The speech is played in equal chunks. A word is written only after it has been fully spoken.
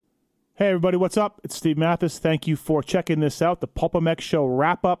Hey, everybody, what's up? It's Steve Mathis. Thank you for checking this out, the Pulpmx Show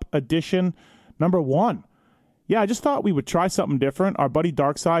wrap-up edition number 1. Yeah, I just thought we would try something different. Our buddy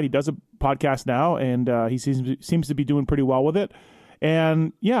Darkside, he does a podcast now, and he seems to be doing pretty well with it.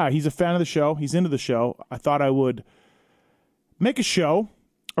 And, yeah, he's a fan of the show. He's into the show. I thought I would make a show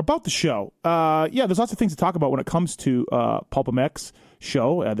about the show. Yeah, there's lots of things to talk about when it comes to Pulpmx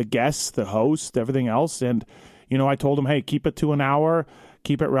Show, the guests, the host, everything else. And, you know, I told him, hey, keep it to an hour.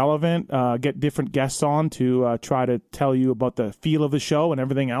 Keep it relevant, get different guests on to try to tell you about the feel of the show and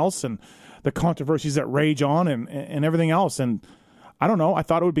everything else and the controversies that rage on and everything else. And I don't know, I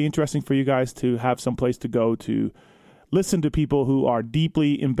thought it would be interesting for you guys to have some place to go to listen to people who are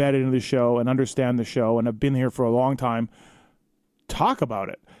deeply embedded in the show and understand the show and have been here for a long time talk about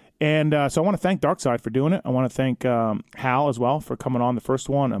it. And so I want to thank Darkside for doing it. I want to thank Hal as well for coming on the first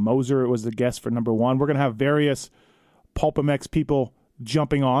one. Moser was the guest for number 1. We're going to have various Pulpmx people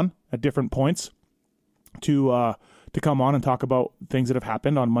jumping on at different points to come on and talk about things that have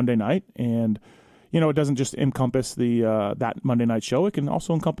happened on Monday night. And, you know, it doesn't just encompass the that Monday night show. It can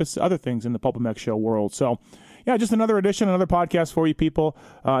also encompass other things in the Pulpmx Show world. So, yeah, just another edition, another podcast for you people,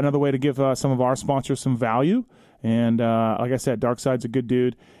 another way to give some of our sponsors some value. And like I said, Darkside's a good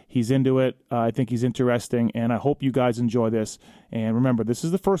dude. He's into it. I think he's interesting, and I hope you guys enjoy this. And remember, this is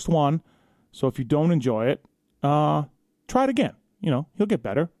the first one, so if you don't enjoy it, try it again. You know, he'll get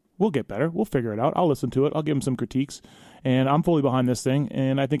better. We'll get better. We'll figure it out. I'll listen to it. I'll give him some critiques. And I'm fully behind this thing,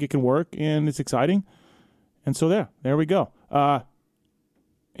 and I think it can work, and it's exciting. And so there we go.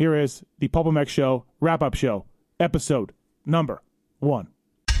 Here is the Pulpmx Show wrap-up show, episode number 1.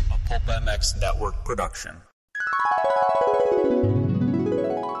 A Pulpmx Network production.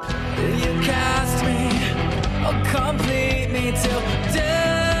 You cast me, or complete me till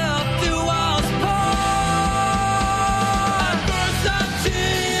death do us part.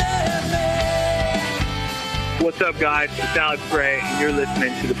 What's up, guys? It's Alex Gray, and you're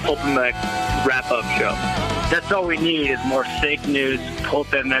listening to the Pulpmx Wrap-Up Show. That's all we need is more fake news,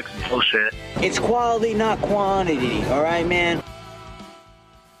 Pulpmx bullshit. It's quality, not quantity. All right, man?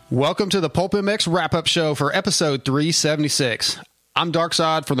 Welcome to the Pulpmx Wrap-Up Show for episode 376. I'm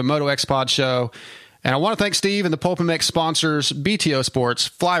Darkside for the Moto X Pod Show, and I want to thank Steve and the Pulpmx sponsors BTO Sports,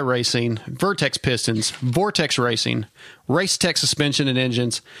 Fly Racing, Vertex Pistons, Vortex Racing, Race Tech Suspension and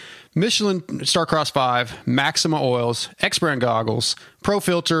Engines, Michelin Starcross 5, Maxima Oils, X-Brand Goggles, Pro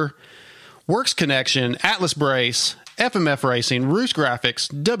Filter, Works Connection, Atlas Brace, FMF Racing, Roost Graphics,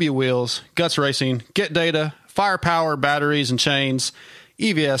 W Wheels, Guts Racing, Get Data, Firepower Batteries and Chains,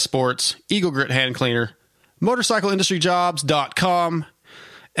 EVS Sports, Eagle Grit Hand Cleaner, MotorcycleIndustryJobs.com,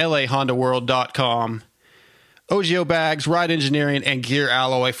 LAHondaWorld.com, OGO Bags, Ride Engineering, and Gear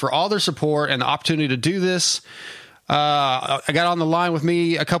Alloy for all their support and the opportunity to do this. I got on the line with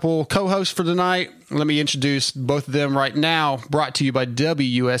me a couple co-hosts for tonight. Let me introduce both of them right now. Brought to you by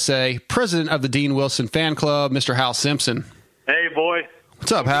WUSA, President of the Dean Wilson Fan Club, Mr. Hal Simpson. Hey, boy.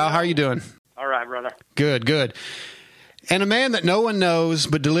 What's up, Hal? How are you doing? All right, brother. Good, good. And a man that no one knows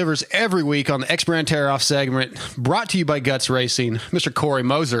but delivers every week on the X-Brand Tear-Off segment, brought to you by Guts Racing, Mr. Corey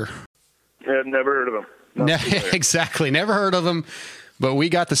Moser. I've never heard of him. Exactly. Never heard of him, but we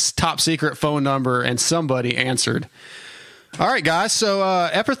got the top secret phone number and somebody answered. All right, guys. So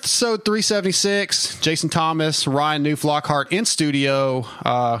episode 376, Jason Thomas, Ryan Newflockhart in studio,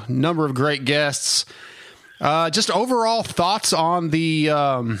 number of great guests. Just overall thoughts on the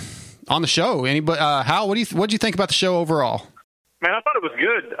show. Anybody? Hal, what did you think about the show overall? Man, I thought it was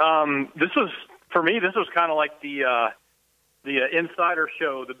good. This was kind of like the insider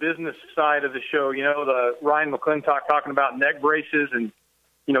show, the business side of the show. You know, the Ryan McClintock talking about neck braces and,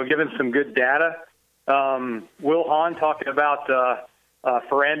 you know, giving some good data. Will Hahn talking about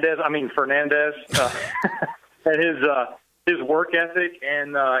Fernandez and his work ethic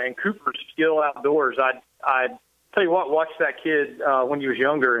and Cooper's skill outdoors. I tell you what, watch that kid when he was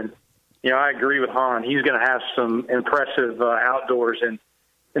younger, and you know, I agree with Hahn. He's going to have some impressive outdoors, and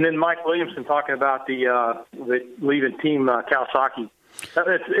then Mike Williamson talking about the leaving team Kawasaki.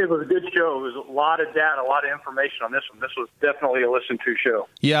 It was a good show. It was a lot of data, a lot of information on this one. This was definitely a listen-to show.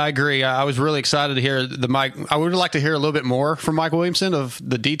 Yeah, I agree. I was really excited to hear the Mike. I would like to hear a little bit more from Mike Williamson of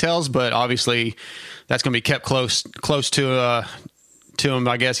the details, but obviously that's going to be kept close to him.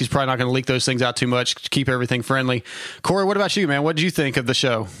 I guess he's probably not going to leak those things out too much to keep everything friendly. Corey, what about you, man? What did you think of the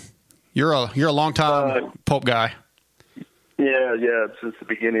show? You're a long-time Pulp guy. Yeah, since the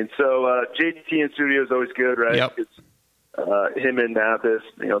beginning. So JT in studio is always good, right? Yep. Him and Mathis,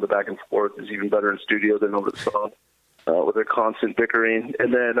 you know, the back and forth is even better in studio than over the phone with their constant bickering.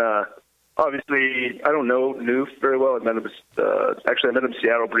 And then obviously, I don't know Noof very well. I met him in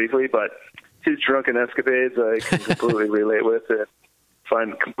Seattle briefly, but his drunken escapades I can completely relate with and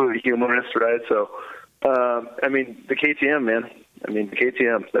find completely humorous, right? So, the KTM, man. The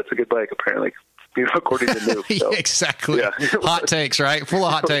KTM, that's a good bike, apparently, according to Noof. So, exactly. Yeah. Hot takes, right? Full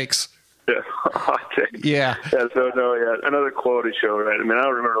of hot takes. Yeah, hot take. Yeah. Another quality show, right? I don't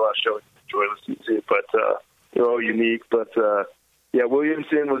remember the last show I enjoyed listening to, but they're all unique. But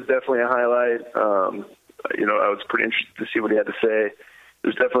Williamson was definitely a highlight. I was pretty interested to see what he had to say.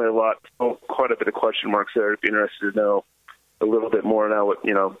 There's definitely quite a bit of question marks there. I'd be interested to know a little bit more now.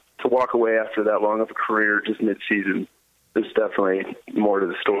 To walk away after that long of a career, just mid-season, there's definitely more to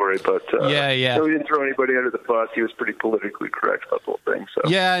the story, but he didn't throw anybody under the bus. He was pretty politically correct about the whole thing. So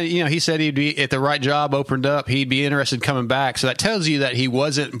he said he'd be, if the right job opened up, he'd be interested in coming back. So that tells you that he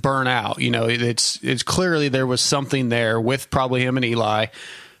wasn't burnt out. It's clearly there was something there with probably him and Eli,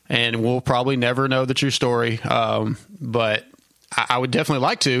 and we'll probably never know the true story. But I would definitely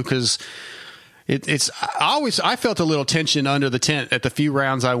like to, because I felt a little tension under the tent at the few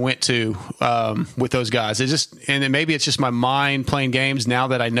rounds I went to with those guys. Maybe it's just my mind playing games now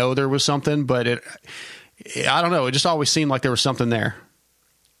that I know there was something, but I don't know. It just always seemed like there was something there.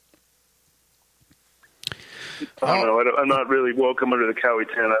 I don't know. I'm not really welcome under the Cowie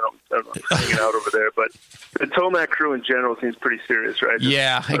tent. I'm hanging out over there, but the Tomac crew in general seems pretty serious, right?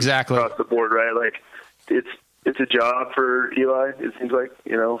 Exactly. Across the board, right? Like it's a job for Eli. It seems like,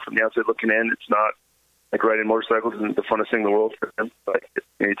 from the outside looking in, it's not like riding motorcycles isn't the funnest thing in the world for him. Like,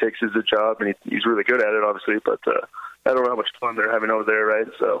 he takes it as a job, and he's really good at it, obviously. But I don't know how much fun they're having over there, right?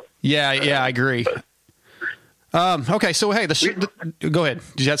 So yeah, I agree. Okay, so hey, go ahead.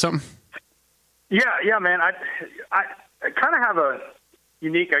 Did you have something? Yeah, man. I kind of have a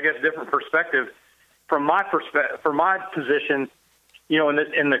unique, I guess, different perspective from my position.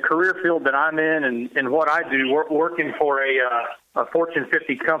 In the career field that I'm in and what I do, working for a Fortune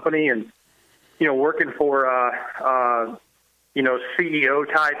 50 company and, working for,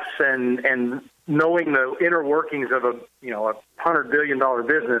 CEO types and knowing the inner workings of a $100 billion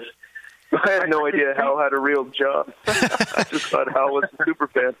business. I had no idea Hal had a real job. I just thought Hal was a super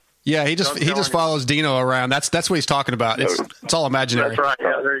fan. Yeah, he just follows Dino around. That's what he's talking about. It's all imaginary. That's right.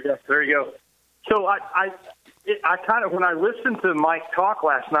 Yeah, there you go. So I kind of, when I listened to Mike talk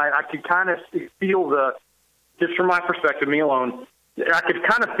last night, I could kind of feel just from my perspective, me alone, I could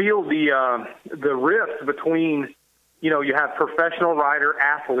kind of feel the rift between, you have professional rider,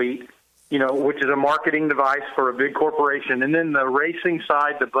 athlete, which is a marketing device for a big corporation, and then the racing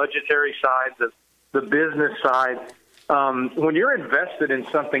side, the budgetary side, the business side. When you're invested in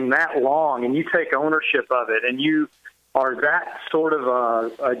something that long and you take ownership of it and you are that sort of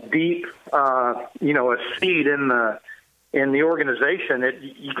a deep, a seed in the organization,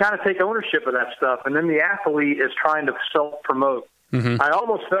 you kind of take ownership of that stuff. And then the athlete is trying to self-promote. Mm-hmm. I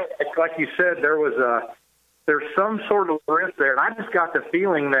almost felt like you said, there's some sort of rift there. And I just got the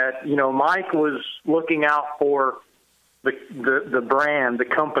feeling that, Mike was looking out for the brand, the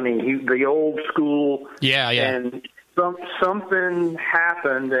company, the old school. Yeah. And something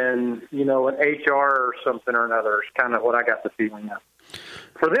happened and, an HR or something or another is kind of what I got the feeling of.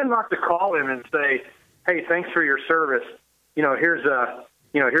 For them not to call him and say, hey, thanks for your service. Here's a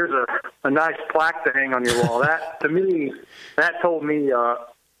nice plaque to hang on your wall. That, to me, that told me a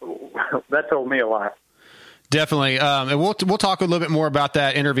lot. Definitely. And we'll talk a little bit more about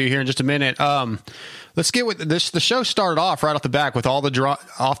that interview here in just a minute. Let's get with this. The show started off right off the bat with all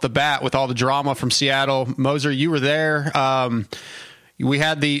the drama from Seattle. Moser, you were there. We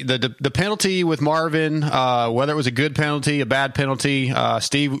had the penalty with Marvin, whether it was a good penalty, a bad penalty.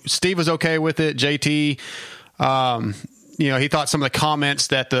 Steve was okay with it. JT, he thought some of the comments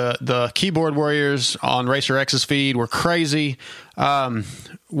that the keyboard warriors on Racer X's feed were crazy.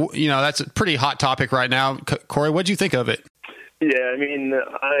 That's a pretty hot topic right now. Corey, what'd you think of it? Yeah,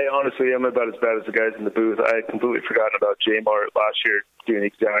 I honestly am about as bad as the guys in the booth. I had completely forgotten about J-Mart last year doing the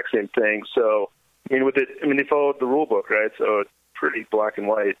exact same thing. So, they followed the rule book, right? So it's pretty black and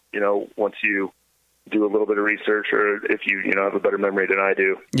white, once you do a little bit of research or if you, have a better memory than I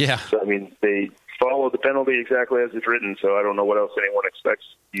do. Yeah. So, they follow the penalty exactly as it's written. So I don't know what else anyone expects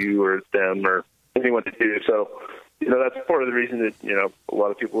you or them or anyone to do. So, that's part of the reason that, a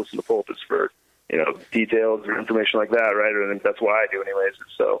lot of people listen to Pulp is for, details or information like that, right? Or that's why I do anyways.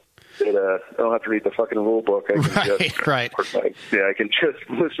 So I don't have to read the fucking rule book. I can right. I can just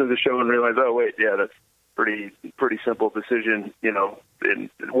listen to the show and realize, oh wait, yeah, that's pretty simple decision. And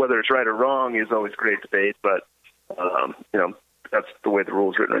whether it's right or wrong is always great debate, but that's the way the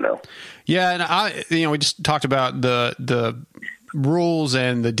rule's written right now. Yeah, and we just talked about the rules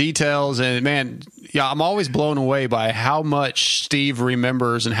and the details. And man, yeah, I'm always blown away by how much Steve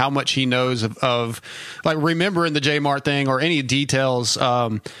remembers and how much he knows of like remembering the J Mart thing or any details. He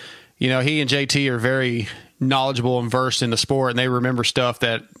and JT are very knowledgeable and versed in the sport, and they remember stuff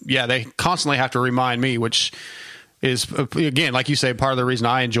that, they constantly have to remind me, which is, again, like you say, part of the reason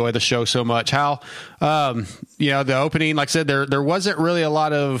I enjoy the show so much. Hal, the opening, like I said, there wasn't really a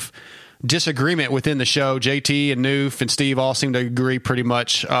lot of disagreement within the show. JT and Noof and Steve all seem to agree pretty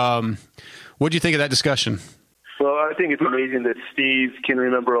much. What do you think of that discussion? Well, I think it's amazing that Steve can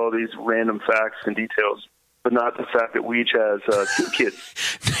remember all these random facts and details, but not the fact that Weege has 2 kids.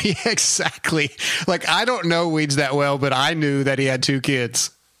 Yeah, exactly. Like, I don't know Weege that well, but I knew that he had 2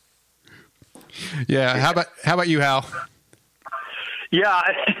 kids. Yeah. How about you, Hal? Yeah,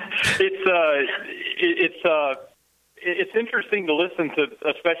 it's interesting to listen to,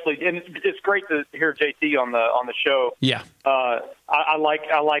 especially, and it's great to hear JT on the show. Yeah. I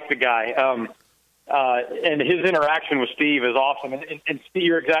like the guy. And his interaction with Steve is awesome. And Steve,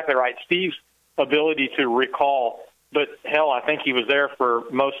 you're exactly right. Steve's ability to recall, but hell, I think he was there for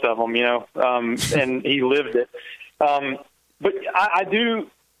most of them, and he lived it. But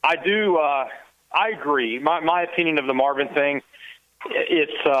I agree. My opinion of the Marvin thing,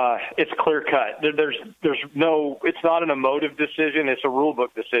 it's clear cut. There's no, it's not an emotive decision. It's a rule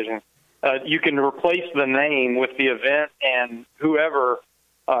book decision. You can replace the name with the event, and whoever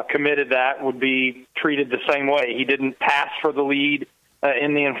committed that would be treated the same way. He didn't pass for the lead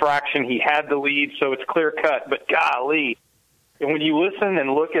in the infraction. He had the lead, so it's clear cut. But golly, when you listen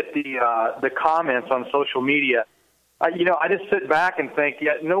and look at the comments on social media, I just sit back and think,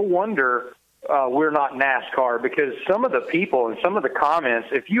 no wonder we're not NASCAR, because some of the people and some of the comments,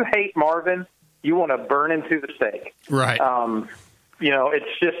 if you hate Marvin, you want to burn him to the stake. Right.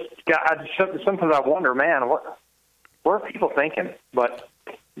 It's just, sometimes I wonder, man, what are people thinking? But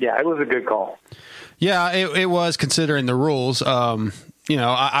yeah, it was a good call. Yeah, it was, considering the rules. I'm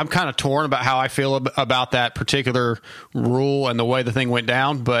kind of torn about how I feel about that particular rule and the way the thing went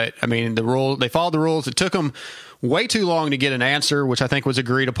down. But I mean, they followed the rules. It took them way too long to get an answer, which I think was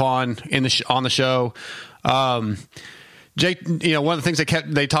agreed upon on the show. One of the things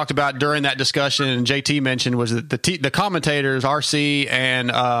they talked about during that discussion, and JT mentioned, was that the commentators, RC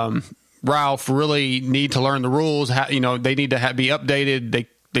and Ralph, really need to learn the rules. They need to be updated.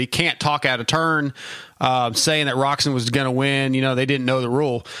 They can't talk out of turn, saying that Roxon was going to win. They didn't know the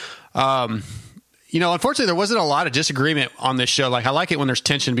rule. Unfortunately, there wasn't a lot of disagreement on this show. Like, I like it when there's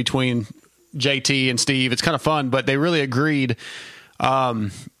tension between JT and Steve. It's kind of fun, but they really agreed.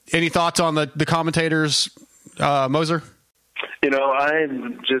 Any thoughts on the commentators, Moser?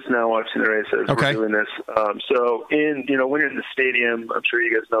 I'm just now watching the race as we're doing this. So when you're in the stadium, I'm sure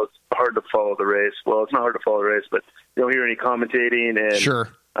you guys know it's hard to follow the race. Well, it's not hard to follow the race, but you don't hear any commentating. And, sure.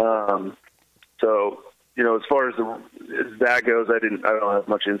 As far as that goes, I don't have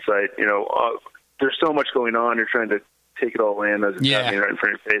much insight. There's so much going on. You're trying to take it all in as it's happening right in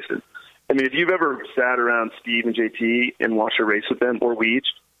front of your face. I mean, if you've ever sat around Steve and JT and watched a race with them, or Weege,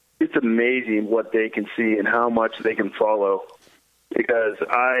 it's amazing what they can see and how much they can follow. Because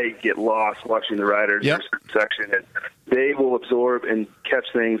I get lost watching the riders in a certain section, and they will absorb and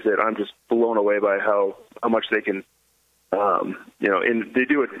catch things that I'm just blown away by how much they can, and they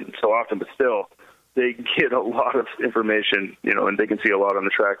do it so often, but still, they get a lot of information, and they can see a lot on the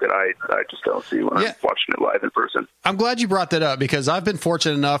track that I just don't see when I'm watching it live in person. I'm glad you brought that up, because I've been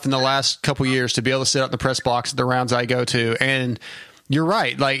fortunate enough in the last couple of years to be able to sit out in the press box at the rounds I go to, and you're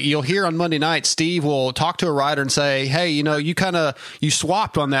right. Like, you'll hear on Monday night, Steve will talk to a rider and say, hey, you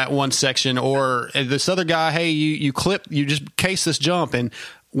swapped on that one section, or this other guy, hey, you just cased this jump. And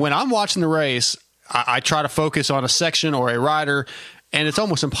when I'm watching the race, I try to focus on a section or a rider, and it's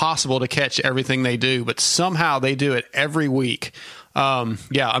almost impossible to catch everything they do, but somehow they do it every week.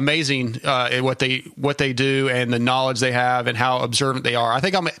 Amazing what they do and the knowledge they have and how observant they are. I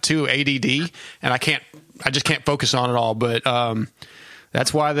think I'm too ADD, and I just can't focus on it all, but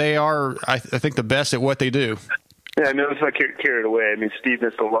that's why they are, I think, the best at what they do. Yeah, I mean, let's not carry it away. I mean, Steve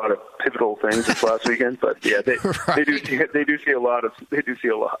missed a lot of pivotal things this last weekend, but yeah, they do see a lot.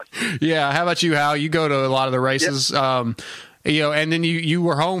 Yeah. How about you, Hal? You go to a lot of the races, and then you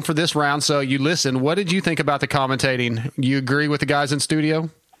were home for this round, so you listened. What did you think about the commentating? You agree with the guys in studio?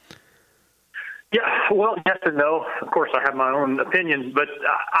 Yeah, well, yes and no. Of course, I have my own opinion, but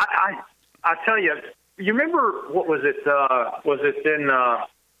I tell you, you remember, what was it?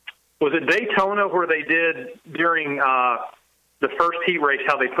 Was it Daytona where they did during the first heat race,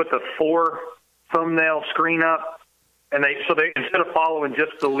 how they put the 4 thumbnail screen up and they instead of following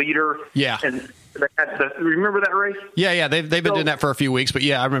just the leader, and they had remember that race? Yeah, they've been doing that for a few weeks, but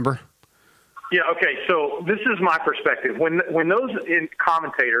yeah, I remember. Yeah, okay. So this is my perspective. When those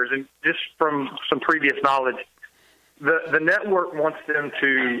commentators, and just from some previous knowledge, the network wants them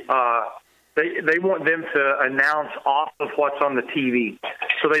to they want them to announce off of what's on the TV.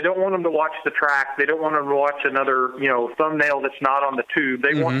 So they don't want them to watch the track. They don't want them to watch another thumbnail that's not on the tube.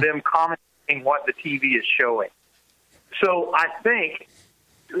 They want them commenting what the TV is showing. So I think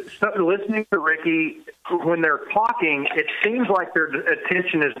listening to Ricky when they're talking, it seems like their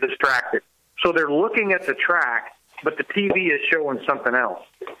attention is distracted. So they're looking at the track, but the TV is showing something else.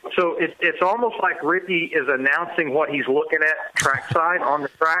 So it's almost like Ricky is announcing what he's looking at trackside on the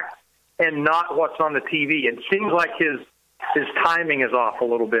track and not what's on the TV. It seems like his timing is off a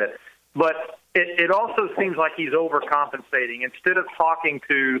little bit. But it also seems like he's overcompensating. Instead of talking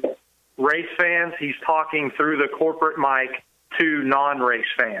to race fans, he's talking through the corporate mic to non-race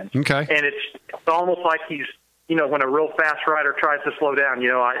fans. Okay. And it's almost like he's, when a real fast rider tries to slow down,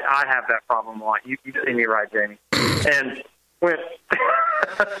 I have that problem a lot. You see me right, Jamie. And when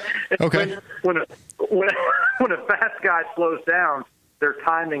okay. when a fast guy slows down, their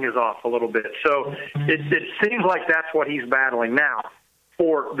timing is off a little bit. So it seems like that's what he's battling now.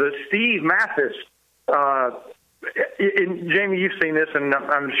 For the Steve Mathis, Jamie, you've seen this, and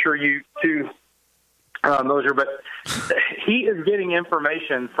I'm sure you too, Moser, but he is getting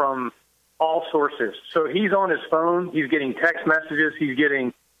information from all sources. So he's on his phone. He's getting text messages. He's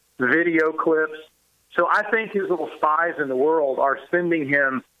getting video clips. So I think his little spies in the world are sending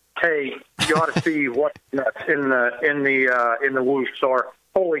him, "Hey, you ought to see what's in the whoosh," or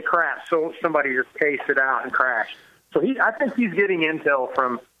 "Holy crap!" So somebody just cased it out and crashed. So I think he's getting intel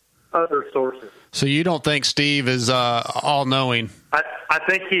from other sources. So you don't think Steve is all knowing? I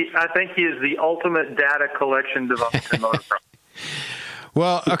think he is the ultimate data collection device in motocross.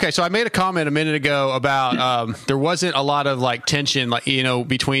 Well, okay, so I made a comment a minute ago about there wasn't a lot of tension,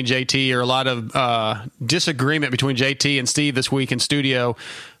 between JT, or a lot of disagreement between JT and Steve this week in studio,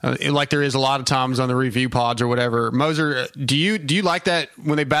 like there is a lot of times on the review pods or whatever. Moser, do you like that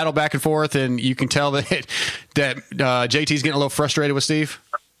when they battle back and forth, and you can tell that JT's getting a little frustrated with Steve?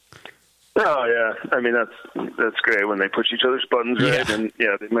 Oh yeah, I mean that's great when they push each other's buttons, right? Yeah. And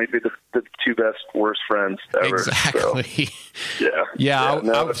they might be the two best worst friends ever. Exactly. So, yeah. It's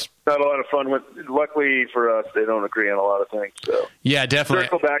not a lot of fun. Luckily for us, they don't agree on a lot of things. So yeah, definitely.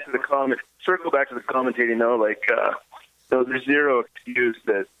 Circle back to the commentating though. There's zero excuse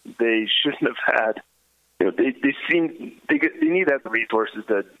that they shouldn't have had. They need to have the resources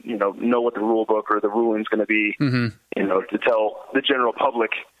to know what the rule book or the ruling's going to be. Mm-hmm. To tell the general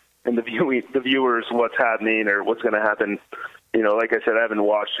public and the viewers what's happening or what's going to happen. Like I said, I haven't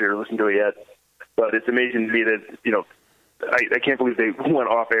watched it or listened to it yet, but it's amazing to me that, I can't believe they went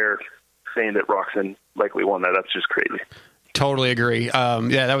off air saying that Roczen likely won that. That's just crazy. Totally agree.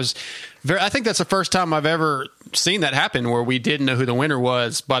 That was I think that's the first time I've ever seen that happen where we didn't know who the winner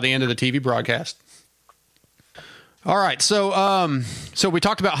was by the end of the TV broadcast. All right. So we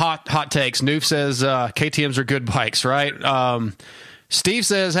talked about hot takes. Noof says, KTMs are good bikes, right? Steve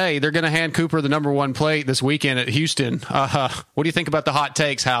says, hey, they're going to hand Cooper the number 1 plate this weekend at Houston. What do you think about the hot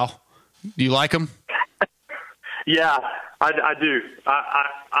takes, Hal? Do you like them? Yeah, I do.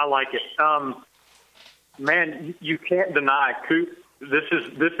 I like it. Man, you can't deny Coop. This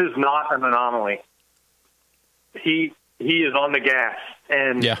is not an anomaly. He is on the gas,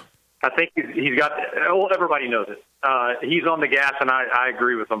 and yeah. I think he's got. Well, everybody knows it. He's on the gas, and I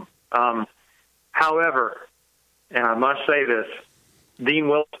agree with him. However, and I must say this. Dean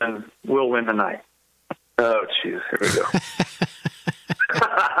Wilson will win tonight. Oh, jeez. Here we go.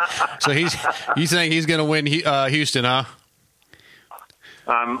 So you think he's going to win Houston, huh?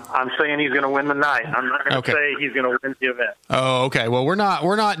 I'm saying he's going to win the night. I'm not going to say he's going to win the event. Oh, okay. Well, we're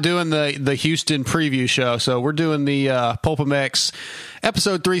not doing the Houston preview show, so we're doing the Pulpmx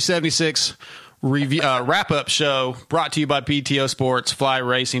episode 376 review wrap-up show brought to you by BTO Sports, Fly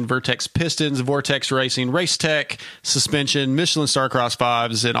Racing, Vertex Pistons, Vortex Racing, Race Tech, Suspension, Michelin Starcross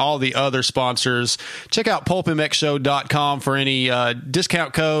 5s, and all the other sponsors. Check out pulpmxshow.com for any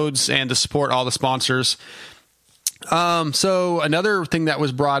discount codes and to support all the sponsors. So another thing that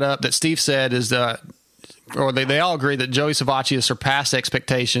was brought up that Steve said is they all agree that Joey Savacci has surpassed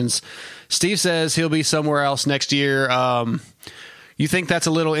expectations. Steve says he'll be somewhere else next year. You think that's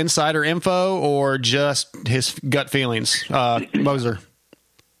a little insider info or just his gut feelings, Moser?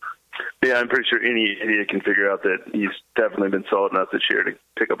 Yeah, I'm pretty sure any idiot can figure out that he's definitely been solid enough this year to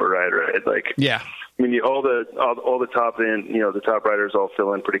pick up a ride, right? Yeah. I mean, all the top end, the top riders all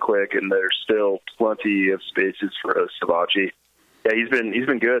fill in pretty quick, and there's still plenty of spaces for Savachi. Yeah, he's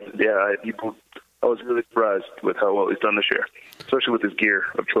been good. Yeah, I was really surprised with how well he's done this year, especially with his gear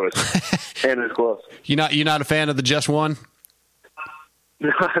of choice and his gloves. You're not a fan of the Just One?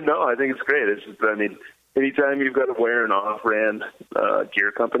 No, I think it's great. It's just, I mean, anytime you've got to wear an off-brand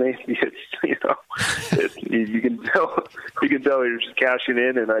gear company, it's you can tell you're just cashing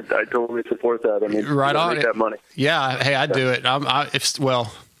in, and I totally support that. I mean, right on, make that money. Yeah, hey, I'd do it. I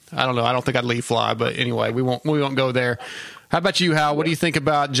don't know. I don't think I'd leave fly, but anyway, we won't go there. How about you, Hal? What do you think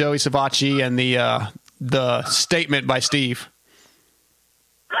about Joey Savachi and the statement by Steve?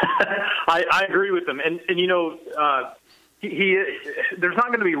 I agree with him, and he there's not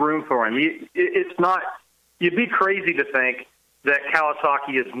going to be room for him. It's not. You'd be crazy to think that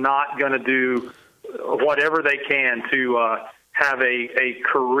Kawasaki is not going to do whatever they can to have a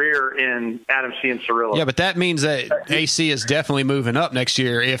career in Adam C. and Cirillo. Yeah, but that means that AC is definitely moving up next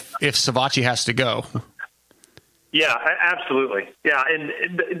year if Savachi has to go. Yeah, absolutely. Yeah,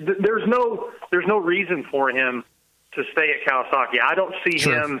 and there's no reason for him to stay at Kawasaki. I don't see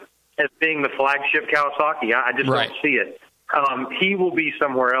him as being the flagship Kawasaki. I just don't see it. He will be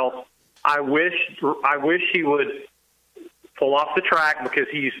somewhere else. I wish he would pull off the track because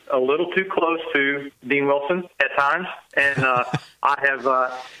he's a little too close to Dean Wilson at times, and I've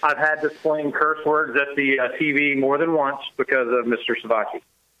had to sling curse words at the TV more than once because of Mr. Savachi.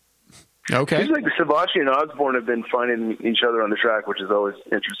 Okay. Seems like Savachi and Osborne have been finding each other on the track, which is always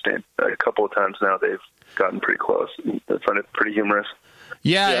interesting. A couple of times now they've gotten pretty close. I find it pretty humorous.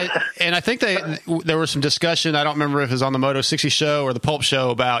 Yeah, and I think there was some discussion, I don't remember if it was on the Moto 60 show or the Pulp show,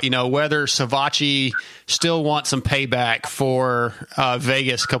 about whether Savachi still wants some payback for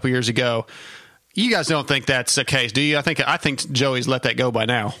Vegas a couple years ago. You guys don't think that's the case, do you? I think Joey's let that go by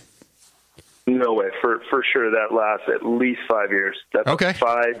now. No way. For sure that lasts at least 5 years. That's a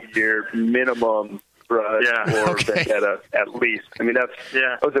 5-year minimum for Vendetta, at least. I mean, that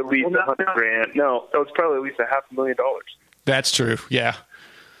was at least $100,000. No, that was probably at least $500,000. That's true. Yeah.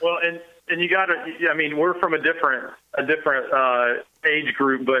 Well, and you got to. I mean, we're from a different age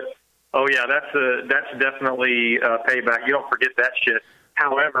group, but that's definitely payback. You don't forget that shit.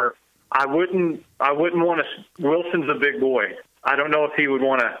 However, I wouldn't want to. Wilson's a big boy. I don't know if he would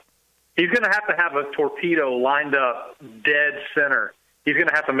want to. He's going to have a torpedo lined up dead center. He's going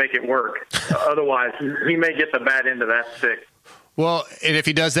to have to make it work. Otherwise, he may get the bad end of that stick. Well, and if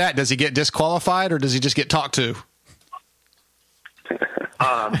he does that, does he get disqualified or does he just get talked to?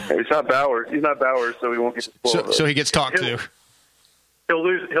 He's not Bowers. So he won't get disqualified. So he gets talked to. He'll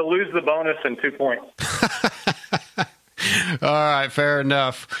lose the bonus in 2 points. All right, fair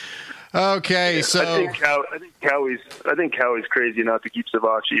enough. Okay, so I think Cowie's crazy not to keep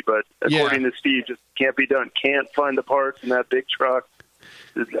Savachi, but according to Steve, just can't be done. Can't find the parts in that big truck.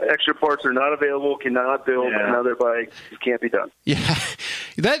 The extra parts are not available. Cannot build another bike. It can't be done. Yeah,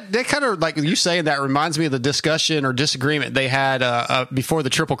 that kind of, like you saying that, reminds me of the discussion or disagreement they had before the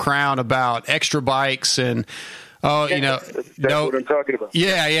Triple Crown about extra bikes and. That's what I'm talking about.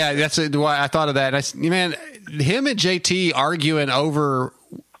 Yeah, that's why I thought of that. Man, him and JT arguing over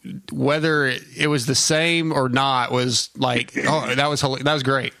whether it was the same or not was like, that was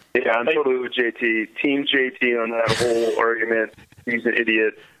great. Yeah, I'm totally with JT. Team JT on that whole argument. He's an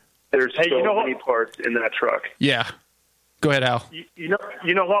idiot. There's so many parts in that truck. Yeah. Go ahead, Al. You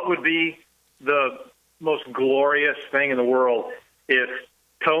know what would be the most glorious thing in the world if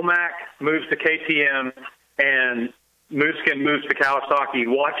Tomac moves to KTM and Muskin moves to Kawasaki,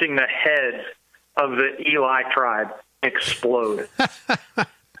 watching the heads of the Eli tribe explode.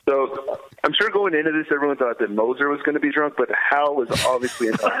 So I'm sure going into this, everyone thought that Moser was going to be drunk, but Hal was obviously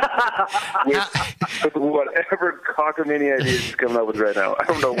in with whatever cockamamie ideas he's coming up with right now. I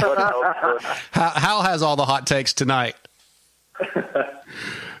don't know what else. Hal has all the hot takes tonight.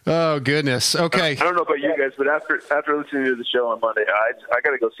 Oh, goodness. Okay. I don't know about you guys, but after listening to the show on Monday, I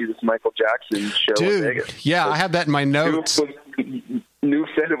got to go see this Michael Jackson show in Vegas. Yeah, I have that in my notes. Noob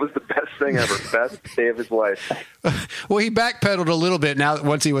said it was the best thing ever, best day of his life. Well, he backpedaled a little bit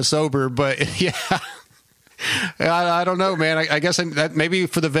once he was sober, but yeah. I don't know, man. I guess that maybe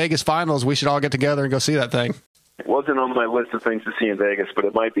for the Vegas finals, we should all get together and go see that thing. It wasn't on my list of things to see in Vegas, but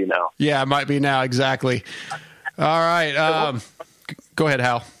it might be now. Yeah, it might be now, exactly. All right. Go ahead,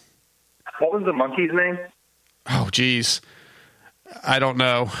 Hal. What was the monkey's name? Oh, geez. I don't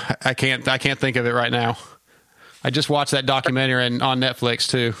know. I can't think of it right now. I just watched that documentary on Netflix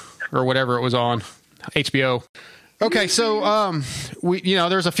too, or whatever it was on, HBO. Okay, so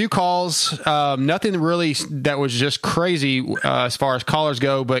there's a few calls. Nothing really that was just crazy as far as callers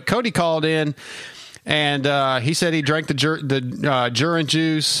go, but Cody called in And he said he drank the Jurin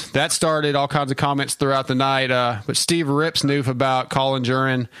juice. That started all kinds of comments throughout the night. But Steve rips Noof about Colin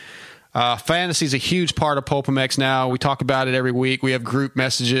Jurin. Fantasy is a huge part of Pulpmx now. We talk about it every week. We have group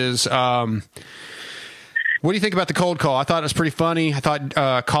messages. What do you think about the cold call? I thought it was pretty funny. I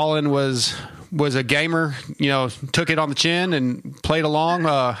thought Colin was a gamer, took it on the chin and played along.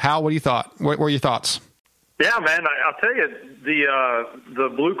 Hal, what do you thought? What were your thoughts? Yeah, man, I'll tell you, the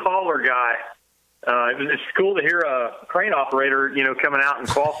blue collar guy, it's cool to hear a crane operator, coming out and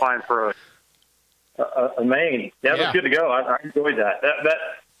qualifying for a main. Yeah, it was good to go. I enjoyed that. That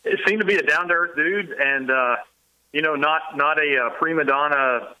it seemed to be a down to earth dude, and not a prima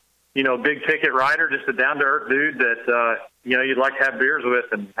donna, big ticket rider, just a down to earth dude that you'd like to have beers with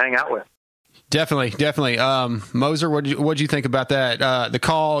and hang out with. Definitely. Moser, what'd you think about that? The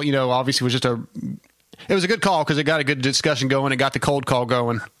call, obviously was it was a good call because it got a good discussion going. It got the cold call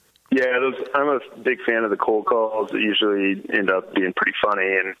going. Yeah, I'm a big fan of the cold calls. They usually end up being pretty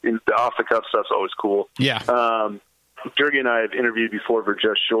funny, and the off the cuff stuff's always cool. Yeah. Jurgy and I have interviewed before for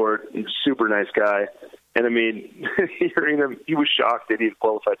Just Short. He's a super nice guy. And I mean, hearing him, he was shocked that he had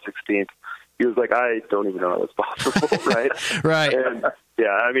qualified 16th. He was like, I don't even know how that's possible, right? Right. And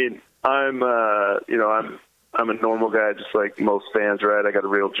yeah, I mean, I'm a normal guy, just like most fans, right? I got a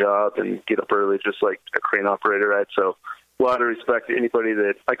real job and get up early, just like a crane operator, right? So a lot of respect to anybody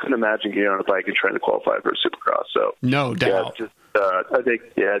that I couldn't imagine getting on a bike and trying to qualify for a Supercross. So no doubt. Yeah, I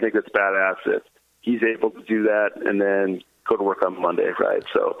think that's badass that he's able to do that and then go to work on Monday, right?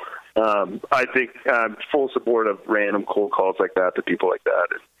 So I think I'm full support of random cold calls like that to people like that.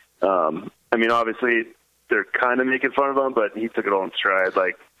 And, I mean, obviously they're kind of making fun of him, but he took it all in stride.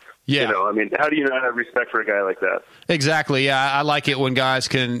 Like, yeah. I mean, how do you not have respect for a guy like that? Exactly. Yeah, I like it when guys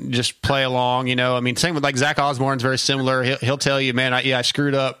can just play along. I mean, same with like Zach Osborne's very similar. He'll tell you, man, I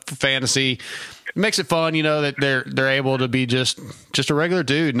screwed up for fantasy. It makes it fun, that they're able to be just a regular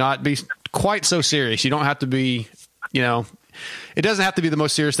dude, not be quite so serious. You don't have to be, it doesn't have to be the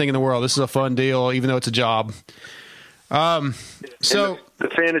most serious thing in the world. This is a fun deal, even though it's a job. So the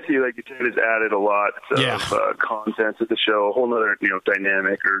fantasy, like you said, has added a lot of content to the show, a whole other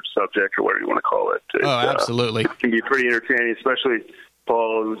dynamic or subject or whatever you want to call it. Absolutely, it can be pretty entertaining, especially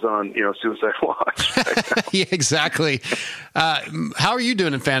Paul, who's on Suicide Watch. Right. Yeah, exactly. How are you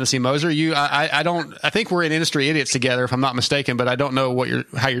doing in fantasy, Moser? I think we're in industry idiots together, if I'm not mistaken, but I don't know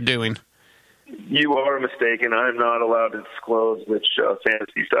how you're doing. You are mistaken. I'm not allowed to disclose which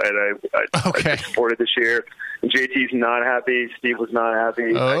fantasy side I supported this year. JT's not happy. Steve was not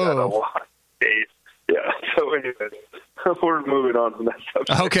happy. Oh. I got a lot of days. Yeah. So anyway, we're moving on from that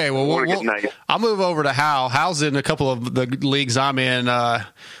subject. Okay. Well, I'll move over to Hal. Hal's in a couple of the leagues I'm in.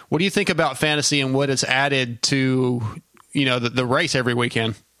 What do you think about fantasy and what it's added to, the race every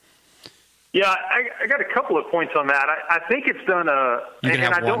weekend? Yeah, I got a couple of points on that. I think it's done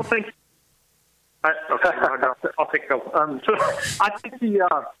don't think. I'll take a couple. So I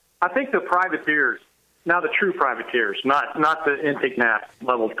think the privateers, now the true privateers, not the intake nap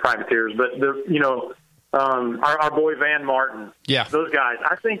level privateers, but our boy Van Martin, those guys.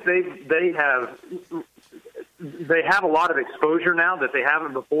 I think they have a lot of exposure now that they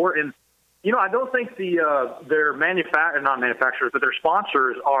haven't before, and I don't think their not manufacturers, but their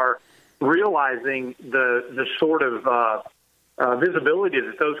sponsors are realizing the sort of visibility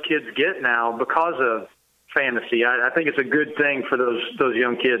that those kids get now because of fantasy. I think it's a good thing for those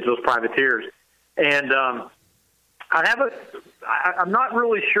young kids, those privateers. And I'm not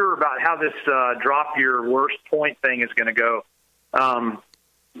really sure about how this drop your worst point thing is going to go.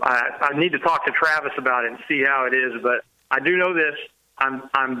 I need to talk to Travis about it and see how it is. But I do know this: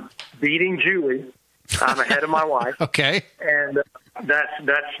 I'm beating Julie. I'm ahead of my wife. Okay, and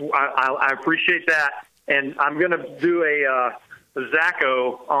I appreciate that. And I'm going to do a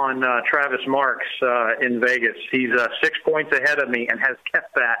Zacho on Travis Marks in Vegas. He's 6 points ahead of me and has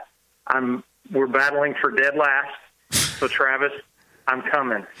kept that. We're battling for dead last. So Travis, I'm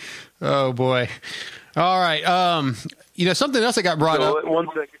coming. Oh boy! All right. Something else that got brought up. 1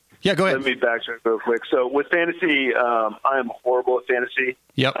 second. Yeah, go ahead. Let me backtrack real quick. So with fantasy, I am horrible at fantasy.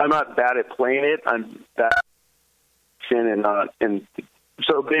 Yep. I'm not bad at playing it. I'm bad and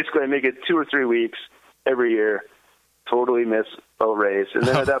so basically I make it 2 or 3 weeks every year, totally miss a race, and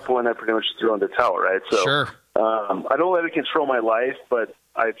then at that point I pretty much throw in the towel, right? So sure. I don't let it control my life, but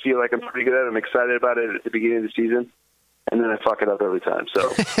I feel like I'm pretty good at it. I'm excited about it at the beginning of the season, and then I fuck it up every time.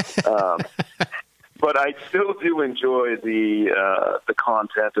 So, but I still do enjoy the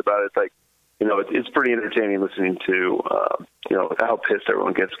content about it. Like, it's pretty entertaining listening to how pissed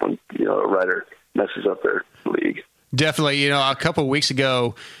everyone gets when a rider messes up their league. Definitely. A couple of weeks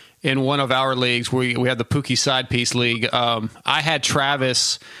ago, in one of our leagues. We had the Pookie Side Piece League. I had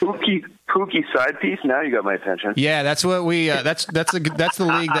Travis. Pookie Side Piece. Now you got my attention. Yeah, that's what we. That's the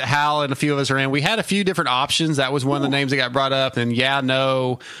league that Hal and a few of us are in. We had a few different options. That was one of the names that got brought up. And yeah,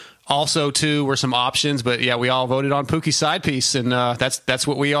 no. Also, too, were some options, but yeah, we all voted on Pookie Side Piece, and that's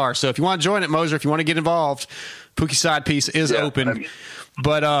what we are. So if you want to join it, Moser, if you want to get involved, Pookie Side Piece is open.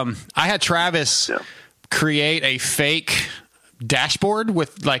 But I had Travis create a fake dashboard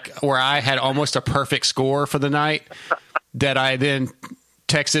with where I had almost a perfect score for the night that I then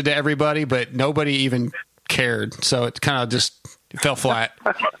texted to everybody, but nobody even cared. So it kind of just fell flat.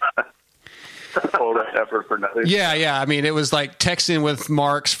 All that effort for nothing. Yeah. I mean, it was like texting with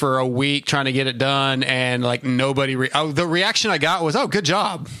Marks for a week trying to get it done, and like nobody. The reaction I got was, "Oh, good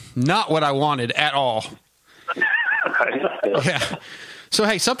job." Not what I wanted at all. Yeah. So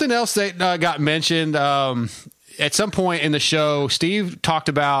hey, something else that got mentioned at some point in the show. Steve talked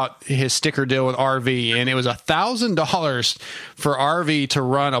about his sticker deal with RV, and it was $1,000 for RV to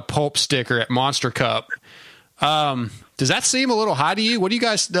run a pulp sticker at Monster Cup. Does that seem a little high to you? What do you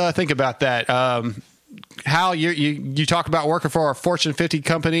guys think about that? Hal, you talk about working for a Fortune 50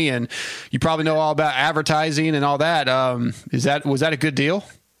 company, and you probably know all about advertising and all that. Was that a good deal?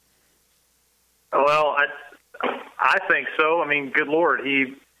 Well, I think so. I mean, good Lord,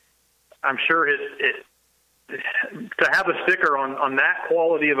 I'm sure to have a sticker on that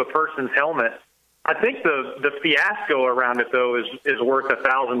quality of a person's helmet. I think the fiasco around it though is worth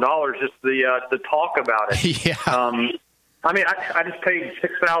 $1,000. Just the talk about it. Yeah. I mean, I just paid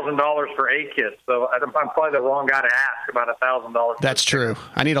 $6,000 for a kit, so I'm probably the wrong guy to ask about $1,000. That's true.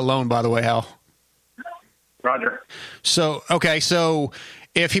 I need a loan, by the way, Hal. Roger. So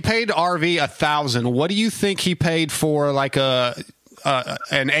if he paid RV $1,000, what do you think he paid for like an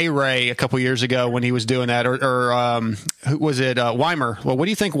A-Ray a couple years ago when he was doing that, or who was it? Weimer. Well, what do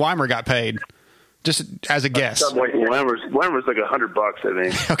you think Weimer got paid? Just as a guess. Weimer's like $100, I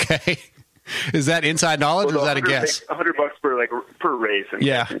think. Okay. Is that inside knowledge, or is that a guess? $100 per race.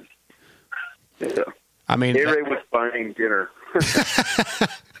 Yeah. I mean, A-Ray was buying dinner.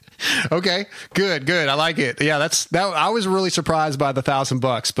 Okay, good. I like it. Yeah, that. I was really surprised by the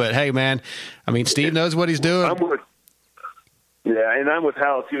 $1,000, but hey, man, I mean, Steve knows what he's doing. And I'm with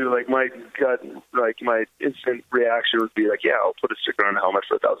Hal too. Like my gut, like my instant reaction would be like, "Yeah, I'll put a sticker on the helmet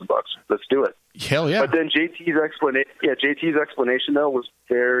for $1,000. Let's do it." Hell yeah! But then JT's explanation though was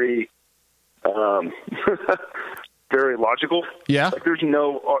very, very logical. Yeah, like there's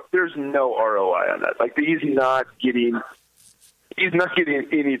no ROI on that. Like he's not getting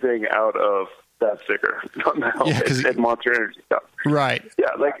anything out of that sticker on the helmet at Monster Energy stuff. Right.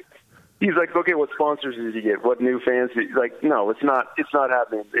 Yeah, like. He's like, okay, what sponsors did he get? What new fans? Like, no, it's not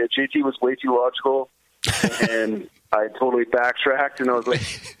happening. JT was way too logical, and I totally backtracked, and I was like,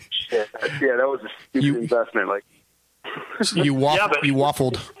 shit, yeah, that was a stupid investment. Like, you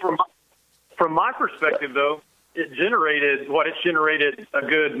waffled. From my perspective, though, it's generated a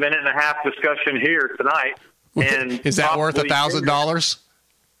good minute and a half discussion here tonight. And is that worth $1,000?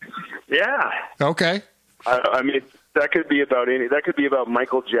 Yeah. Okay. I mean. That could be about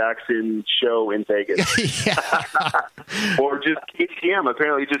Michael Jackson's show in Vegas. Or just KTM.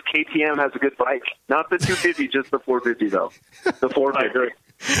 Apparently just KTM has a good bike. Not the 250, just the 450 though. The 450.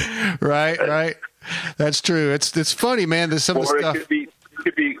 Right. That's true. It's funny, man. There's some stuff. It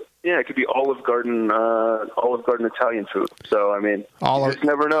could be Olive Garden Italian food. So I mean, you just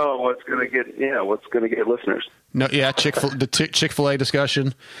never know what's going to get listeners. No, yeah, Chick-fil-A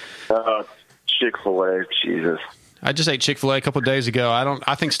discussion. Chick-fil-A, Jesus. I just ate Chick-fil-A a couple of days ago.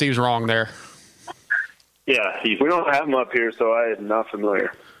 I think Steve's wrong there. Yeah, we don't have them up here, so I'm not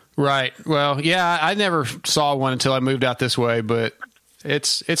familiar. Right. Well, yeah, I never saw one until I moved out this way, but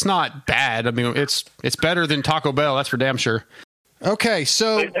it's not bad. I mean, it's better than Taco Bell, that's for damn sure. Okay,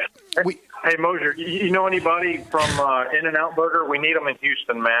 so Hey Moser, you know anybody from In-N-Out Burger? We need them in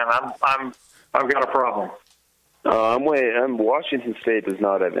Houston, man. I've got a problem. Washington State does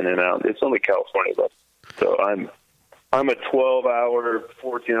not have In-N-Out. It's only California, though. So I'm a 12-hour,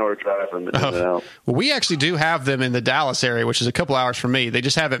 14-hour drive from In-N-Out. Well, we actually do have them in the Dallas area, which is a couple hours from me. They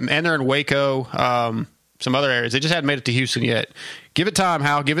just have it, and they're in Waco, some other areas. They just hadn't made it to Houston yet. Give it time,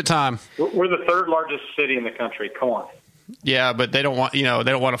 Hal. Give it time. We're the third largest city in the country. Come on. Yeah, but they don't want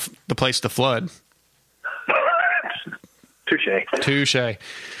the place to flood. Touche.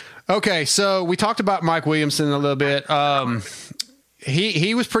 Okay, so we talked about Mike Williamson a little bit.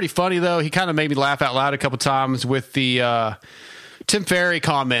 He was pretty funny though. He kind of made me laugh out loud a couple times with the Tim Ferry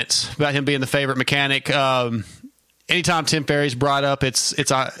comments about him being the favorite mechanic. Anytime Tim Ferry's brought up, it's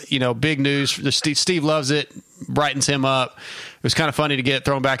big news. Steve loves it. brightens him up. It was kind of funny to get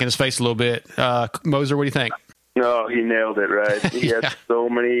thrown back in his face a little bit. Moser, what do you think? No, he nailed it, right? He had so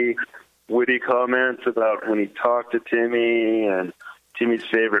many witty comments about when he talked to Timmy and Timmy's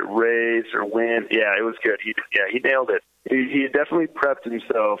favorite race or win. Yeah, it was good. He nailed it. He definitely prepped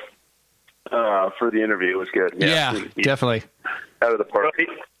himself for the interview. It was good. Yeah, he definitely. Out of the park. Well,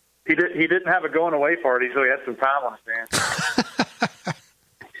 he didn't have a going away party, so he had some time on his hands.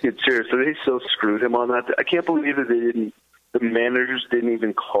 Sure. So they so screwed him on that. I can't believe that the managers didn't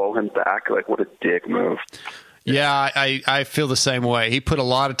even call him back. Like, what a dick move. Yeah, I feel the same way. He put a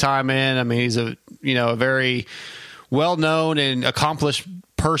lot of time in. I mean, he's a very well-known and accomplished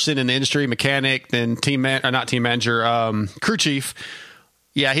person in the industry, mechanic, and crew chief.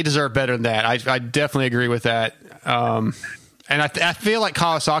 Yeah, he deserved better than that. I definitely agree with that. And I feel like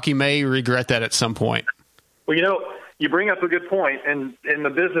Kawasaki may regret that at some point. Well, you bring up a good point. And in the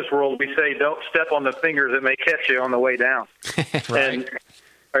business world, we say don't step on the fingers that may catch you on the way down. Right. And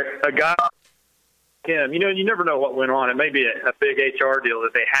a guy him, you never know what went on. It may be a big HR deal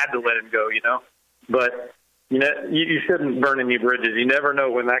that they had to let him go, But, you shouldn't burn any bridges. You never know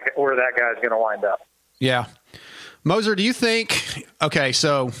where that guy's going to wind up. Yeah. Moser, do you think – okay,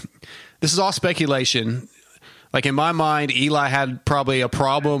 so this is all speculation. Like, in my mind, Eli had probably a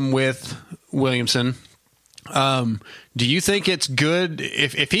problem with Williamson. Do you think it's good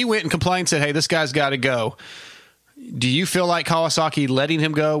if he went and complained and said, hey, this guy's got to go? Do you feel like Kawasaki letting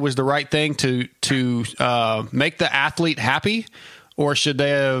him go was the right thing to make the athlete happy, or should they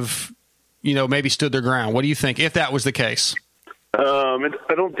have, maybe stood their ground? What do you think if that was the case? I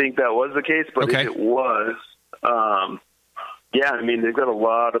don't think that was the case, but okay. If it was, they've got a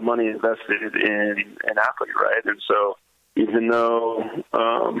lot of money invested in an athlete, right? And so even though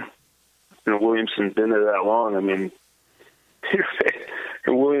Williamson's been there that long,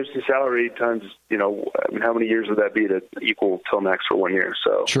 Williamson's salary times, how many years would that be to equal Pulpmx for 1 year?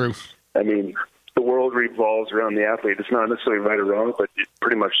 So true. The world revolves around the athlete. It's not necessarily right or wrong, but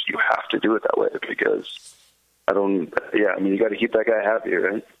pretty much you have to do it that way because you got to keep that guy happy,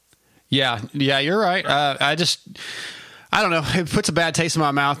 right? Yeah, you're right. I don't know. It puts a bad taste in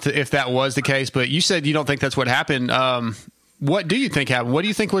my mouth if that was the case, but you said you don't think that's what happened. What do you think happened? What do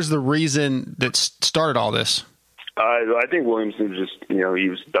you think was the reason that started all this? I think Williamson just, he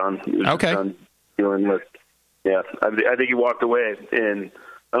was done. He was done dealing with, I think he walked away, and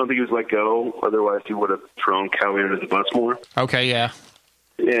I don't think he was let go. Otherwise, he would have thrown Cowie under the bus more. Okay, yeah.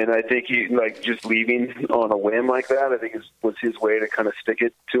 And I think he, just leaving on a whim like that, I think was his way to kind of stick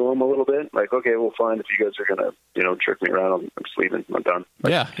it to him a little bit. Like, okay, well, fine. If you guys are going to, trick me around, I'm just leaving. I'm done.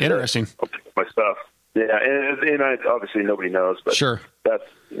 Interesting. I'll pick my stuff. Yeah, and obviously nobody knows, but sure. That's,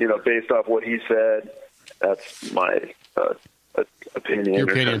 based off what he said, that's my opinion.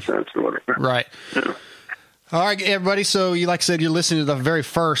 Your opinion. Right. Yeah. All right, everybody. So, like I said, you're listening to the very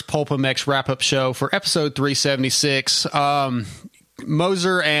first Pulpmx wrap-up show for episode 376.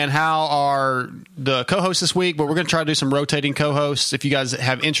 Moser and Hal are the co-hosts this week, but we're going to try to do some rotating co-hosts. If you guys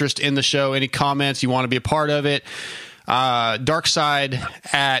have interest in the show, any comments, you want to be a part of it, Darkside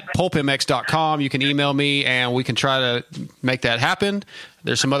at pulpmx.com. You can email me, and we can try to make that happen.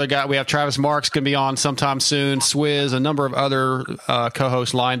 There's some other guy. We have Travis Marks going to be on sometime soon, Swizz, a number of other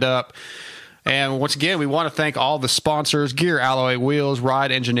co-hosts lined up. And once again, we want to thank all the sponsors: Gear Alloy Wheels,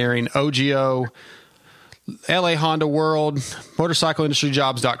 Ride Engineering, OGO, LA Honda World,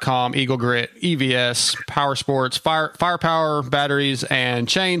 MotorcycleIndustryJobs.com, Eagle Grit, EVS, Power Sports, Firepower Batteries and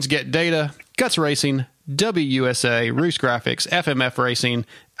Chains, Get Data, Guts Racing, WUSA, Roost Graphics, FMF Racing,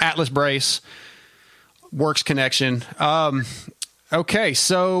 Atlas Brace, Works Connection. Okay,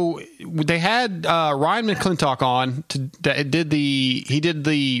 so they had Ryan McClintock on.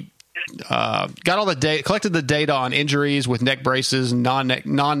 Got all the data, collected the data on injuries with neck braces and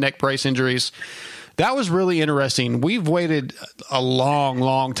non-neck brace injuries. That was really interesting. We've waited a long,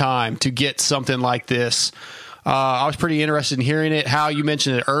 long time to get something like this. I was pretty interested in hearing it. Hal, you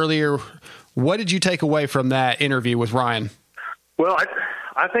mentioned it earlier. What did you take away from that interview with Ryan? Well,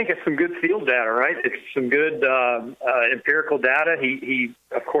 I think it's some good field data, right? It's some good empirical data. He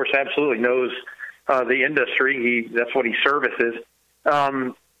of course, absolutely knows the industry. That's what he services.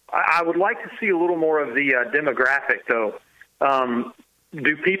 I would like to see a little more of the demographic, though.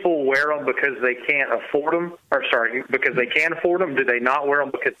 Do people wear them because they can't afford them? Because they can afford them? Do they not wear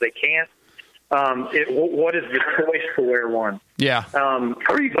them because they can't? What is the choice to wear one? Yeah. How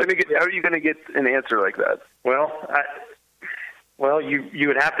are you going to get an answer like that? Well, you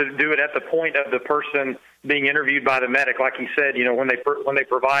would have to do it at the point of the person being interviewed by the medic. Like he said, when they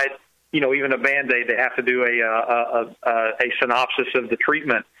provide, even a Band-Aid, they have to do a synopsis of the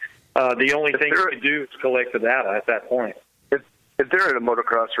treatment. The only thing you can do is collect the data at that point. If they're at a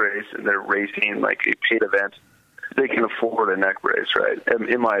motocross race and they're racing like a paid event, they can afford a neck brace, right?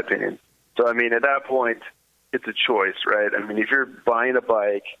 In my opinion. So, I mean, at that point, it's a choice, right? I mean, if you're buying a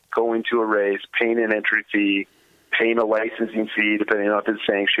bike, going to a race, paying an entry fee, paying a licensing fee, depending on if it's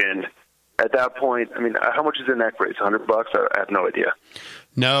sanctioned, at that point, I mean, how much is a neck brace? $100? I have no idea.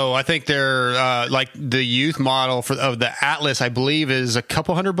 No, I think they're like the youth model of the Atlas, I believe, is a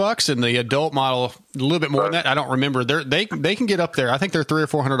couple $100, and the adult model a little bit more than that. I don't remember. They can get up there. I think they're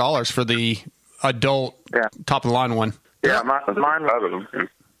 $300 or $400 for the adult top of the line one. Yeah, mine was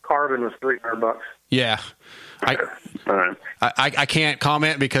Carbon was $300. Yeah. I can't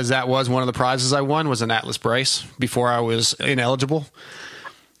comment because that was one of the prizes I won was an Atlas brace before I was ineligible.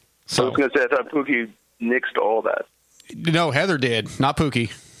 So I was going to say, I thought Pookie nixed all that. No, Heather did, not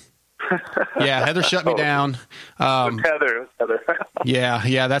Pookie. Yeah, Heather shut me down. Heather.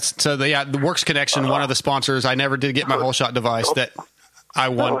 Yeah, that's so. The Works Connection, one of the sponsors. I never did get my whole shot device that I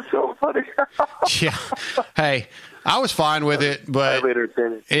won. That was so funny. Yeah. Hey, I was fine with it, but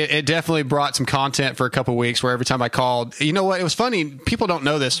it definitely brought some content for a couple of weeks where every time I called, you know what? It was funny. People don't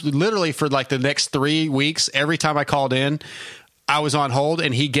know this. Literally for like the next 3 weeks, every time I called in, I was on hold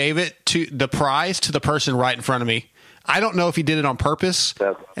and he gave it to the prize to the person right in front of me. I don't know if he did it on purpose,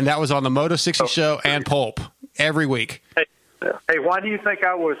 and that was on the Moto 60 show and Pulp every week. Hey, why do you think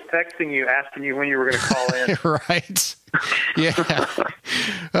I was texting you, asking you when you were going to call in? Right. Yeah.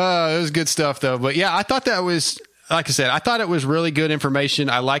 It was good stuff, though. But, yeah, I thought that was, like I said, I thought it was really good information.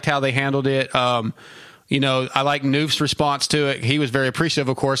 I liked how they handled it. You know, I like Noof's response to it. He was very appreciative,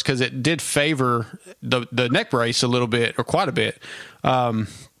 of course, because it did favor the neck brace a little bit, or quite a bit.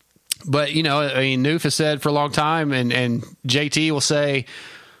 But, you know, I mean, Noof has said for a long time, and JT will say,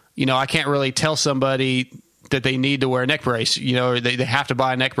 you know, I can't really tell somebody that they need to wear a neck brace. You know, they have to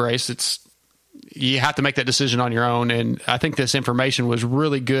buy a neck brace. You have to make that decision on your own. And I think this information was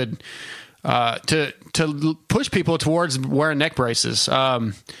really good to push people towards wearing neck braces.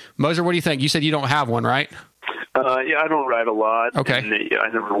 Moser, what do you think? You said you don't have one, right? Yeah, I don't ride a lot. Okay. And, I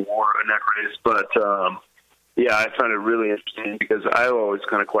never wore a neck brace, but yeah, I found it really interesting because I always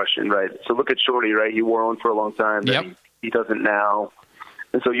kind of question, right? So look at Shorty, right? He wore one for a long time. Yep. He doesn't now.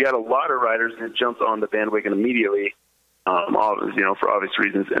 And so you had a lot of riders that jumped on the bandwagon immediately, you know, for obvious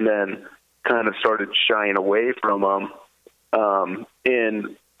reasons, and then kind of started shying away from them.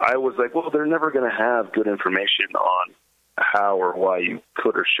 And I was like, well, they're never going to have good information on how or why you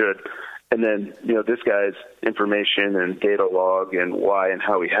could or should. And then, you know, this guy's information and data log and why and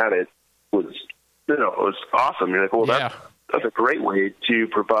how he had it was, you know, it was awesome. You're like, well, that's a great way to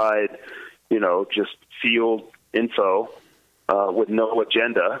provide, you know, just field info with no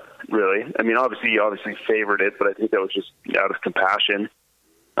agenda, really. I mean, he obviously favored it, but I think that was just out of compassion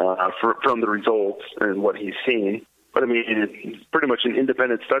from the results and what he's seen. But I mean, it's pretty much an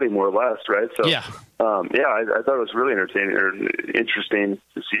independent study, more or less, right? So, I thought it was really entertaining or interesting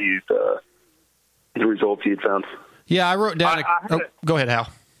to see the results he had found. Yeah, I wrote down. Go ahead, Hal.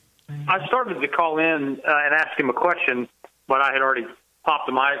 I started to call in and ask him a question, but I had already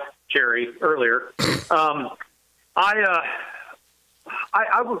popped my cherry earlier.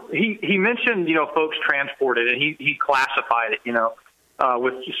 He mentioned, you know, folks transported, and he classified it, you know,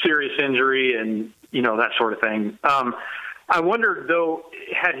 with serious injury and, you know, that sort of thing. I wondered, though,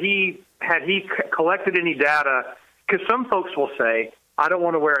 had he collected any data? Because some folks will say, I don't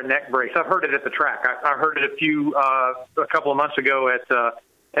want to wear a neck brace. I've heard it at the track. I heard it a couple of months ago at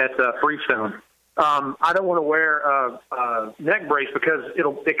Freestone. I don't want to wear a neck brace because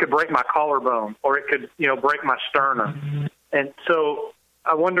it could break my collarbone, or it could, you know, break my sternum. And so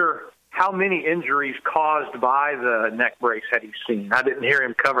I wonder how many injuries caused by the neck brace had he seen. I didn't hear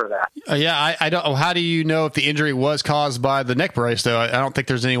him cover that. I don't. How do you know if the injury was caused by the neck brace, though? I don't think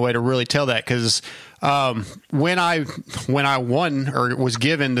there's any way to really tell that, because when I won or was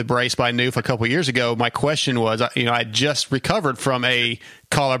given the brace by Noof a couple years ago, my question was, you know, I just recovered from a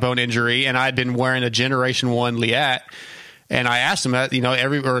collarbone injury and I'd been wearing a Generation 1 Liat. And I asked him that, you know,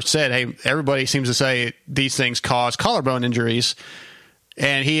 said, hey, everybody seems to say these things cause collarbone injuries.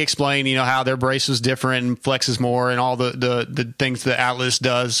 And he explained, you know, how their brace was different and flexes more and all the things that Atlas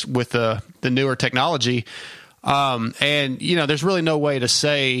does with the newer technology. And, you know, there's really no way to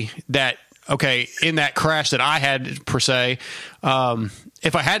say that, okay, in that crash that I had, per se,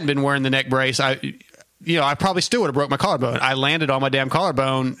 if I hadn't been wearing the neck brace, I probably still would have broke my collarbone. I landed on my damn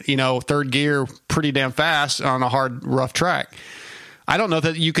collarbone, you know, third gear pretty damn fast on a hard, rough track. I don't know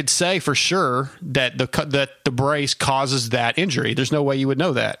that you could say for sure that the brace causes that injury. There's no way you would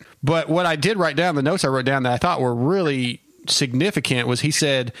know that. But what I did write down, the notes I wrote down that I thought were really significant was he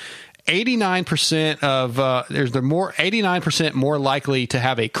said 89% of there's 89% more likely to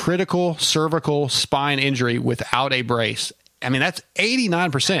have a critical cervical spine injury without a brace. I mean, that's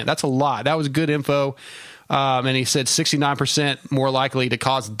 89%. That's a lot. That was good info. And he said 69% more likely to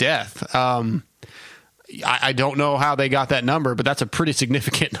cause death. I don't know how they got that number, but that's a pretty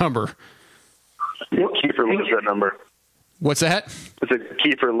significant number. Kiefer loves that number. What's that?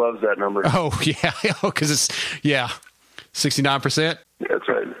 Kiefer loves that number. Oh, yeah. Because it's, 69%. That's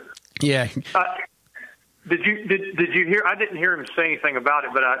right. Yeah. Did you hear? I didn't hear him say anything about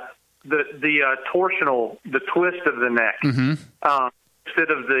it, but the torsional, the twist of the neck,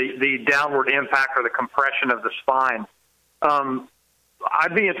 instead of the downward impact or the compression of the spine.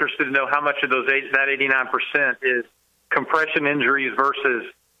 I'd be interested to know how much of that 89% is compression injuries versus,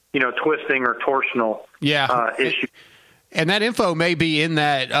 twisting or torsional issue. And that info may be in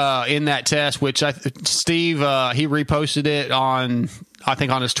that test, which Steve he reposted it on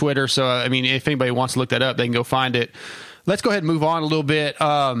his Twitter. So I mean, if anybody wants to look that up, they can go find it. Let's go ahead and move on a little bit.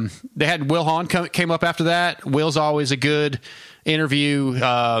 They had Will Hahn came up after that. Will's always a good interview.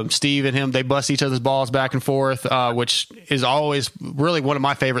 Steve and him, they bust each other's balls back and forth, which is always really one of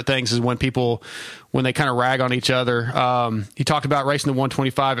my favorite things is when they kind of rag on each other. He talked about racing the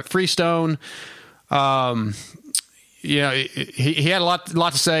 125 at Freestone. He had a lot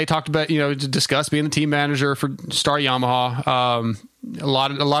to say. Talked about, to discuss being the team manager for Star Yamaha. A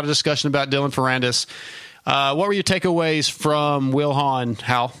lot of discussion about Dylan Ferrandis. What were your takeaways from Will Hahn,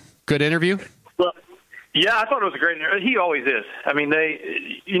 Hal? Good interview? Well, yeah, I thought it was a great interview. He always is. I mean,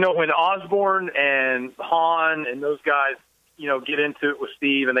 when Osborne and Hahn and those guys, get into it with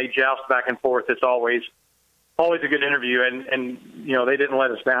Steve and they joust back and forth, it's always a good interview. And they didn't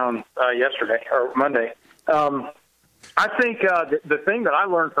let us down yesterday or Monday. I think the thing that I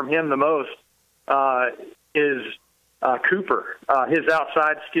learned from him the most is Cooper, his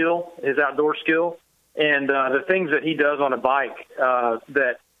outside skill, his outdoor skill, and the things that he does on a bike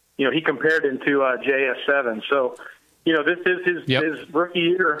that, he compared him to JS7. So, this is his rookie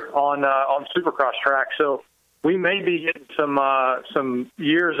year on Supercross track. So we may be getting some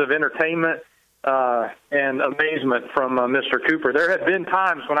years of entertainment and amazement from Mr. Cooper. There have been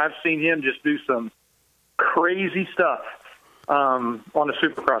times when I've seen him just do some crazy stuff on the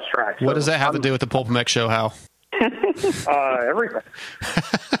Supercross track. What does that have to do with the Pulpmx Show, Hal?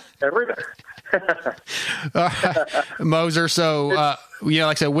 Everything. Moser. So, like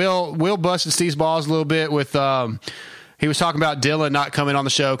I said, Will busted Steve's balls a little bit with, he was talking about Dylan not coming on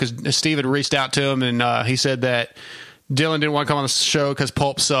the show because Steve had reached out to him and he said that Dylan didn't want to come on the show because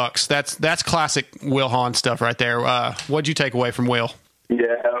Pulp sucks. That's classic Will Hahn stuff right there. What'd you take away from Will?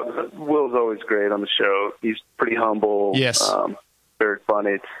 Yeah, Will's always great on the show. He's pretty humble. Yes. Very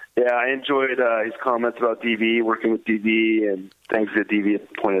funny. Yeah, I enjoyed his comments about DV, working with DV, and things that DV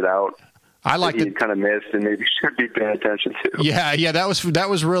had pointed out. I like that he kind of missed and maybe should be paying attention to. Yeah, that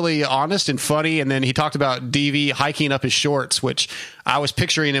was really honest and funny. And then he talked about DV hiking up his shorts, which I was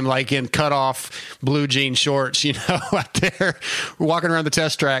picturing him like in cut off blue jean shorts, out there walking around the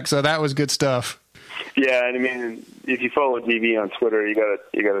test track. So that was good stuff. Yeah, and I mean, if you follow DV on Twitter, you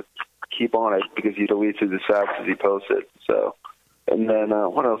gotta keep on it because he deletes it as fast as he posts it. So. And then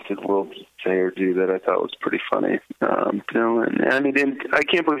what else did Will say or do that I thought was pretty funny? Dylan. I mean, I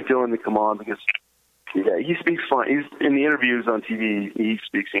can't believe Dylan didn't come on because, he speaks fine. He's in the interviews on TV. He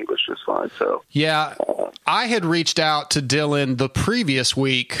speaks English just fine. So I had reached out to Dylan the previous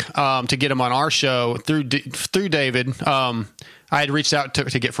week to get him on our show through David. I had reached out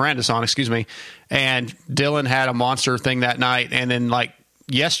to get Ferrandis on, and Dylan had a monster thing that night, and then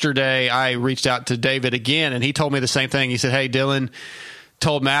yesterday I reached out to David again and he told me the same thing. He said, "Hey, Dylan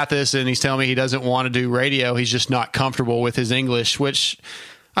told Mathis and he's telling me he doesn't want to do radio. He's just not comfortable with his English," which,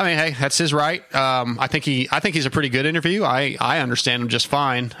 I mean, hey, that's his right. I think he's a pretty good interview. I understand him just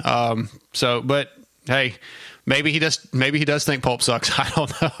fine. But hey, maybe he does think Pulp sucks. I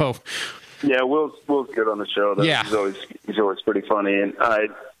don't know. Yeah. Will's good on the show though. Yeah. He's always pretty funny. And I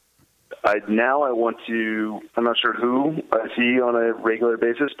want to, I'm not sure who I see on a regular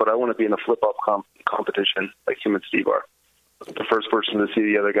basis, but I want to be in a flip-up competition like him and Steve are. The first person to see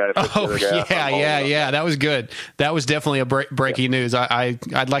the other guy. Yeah. That was good. That was definitely a breaking news.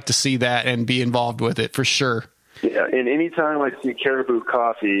 I'd like to see that and be involved with it for sure. Yeah, and anytime I see Caribou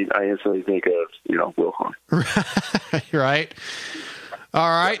Coffee, I instantly think of, Will Hahn. Right. All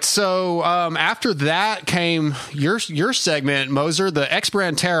right, so after that came your segment, Moser, the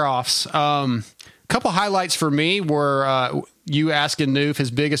X-Brand tear-offs. A couple highlights for me were you asking Noof his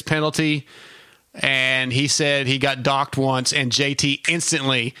biggest penalty, and he said he got docked once, and JT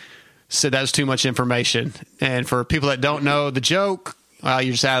instantly said that was too much information. And for people that don't know the joke,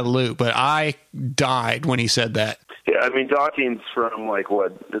 you're just out of the loop. But I died when he said that. Yeah, I mean, docking's from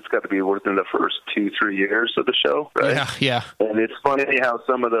it's got to be within the first 2-3 years of the show, right? Yeah. And it's funny how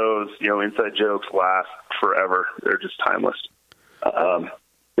some of those, inside jokes last forever. They're just timeless.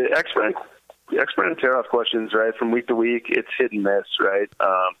 The expert and tear-off questions, right, from week to week, it's hit and miss, right?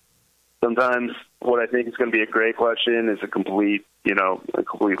 Sometimes what I think is going to be a great question is a complete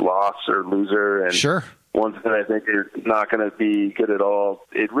loss or loser. And sure. Ones that I think are not going to be good at all.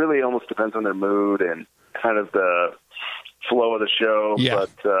 It really almost depends on their mood and kind of the flow of the show. Yeah.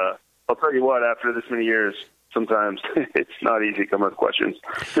 But I'll tell you what, after this many years, sometimes it's not easy to come up with questions.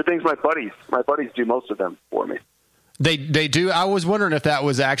 The things my buddies do most of them for me. They do. I was wondering if that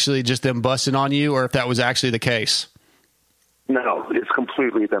was actually just them busting on you or if that was actually the case. No, it's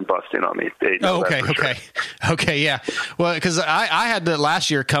completely them busting on me. They know okay, that for okay. Sure. Okay, yeah. Well, because I had to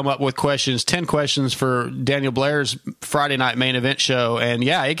last year come up with 10 questions for Daniel Blair's Friday night main event show. And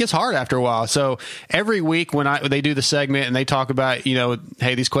yeah, it gets hard after a while. So every week when they do the segment and they talk about,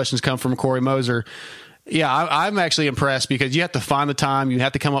 hey, these questions come from Corey Moser. Yeah, I'm actually impressed because you have to find the time. You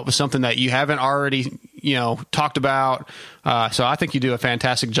have to come up with something that you haven't already, talked about. So I think you do a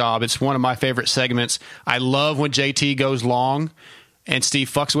fantastic job. It's one of my favorite segments. I love when JT goes long and Steve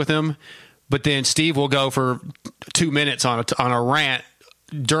fucks with him, but then Steve will go for 2 minutes on a rant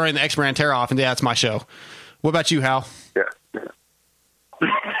during the X-Brand tear-off, and that's my show. What about you, Hal? Yeah.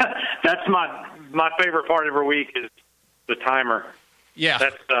 That's my favorite part every week is the timer. Yeah.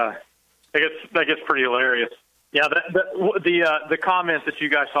 That gets pretty hilarious. Yeah, the comment that you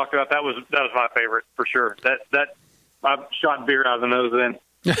guys talked about that was my favorite for sure. That I shot beer out of the nose then.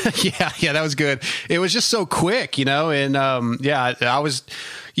 yeah, that was good. It was just so quick, and I was.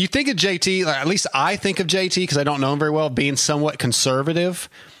 You think of JT, at least I think of JT because I don't know him very well, being somewhat conservative.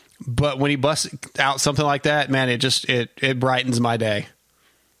 But when he busts out something like that, man, it brightens my day.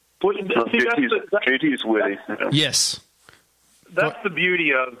 Well, JT's witty. Yes. That's the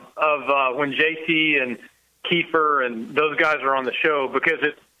beauty of when JT and Kiefer and those guys are on the show because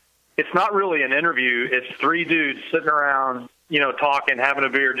it's not really an interview. It's three dudes sitting around, talking, having a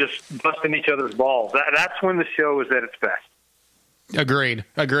beer, just busting each other's balls. That's when the show is at its best. Agreed.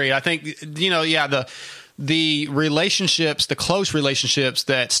 I think, the relationships, the close relationships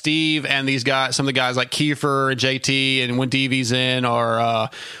that Steve and these guys, some of the guys like Kiefer and JT and when Deevy's in or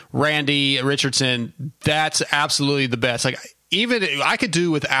Randy Richardson, that's absolutely the best. Like, even I could do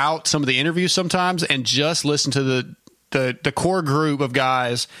without some of the interviews sometimes and just listen to the core group of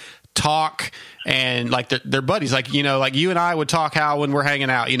guys talk and like they're buddies. Like, like you and I would talk how when we're hanging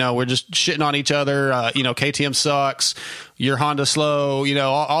out, we're just shitting on each other. KTM sucks. Your Honda slow,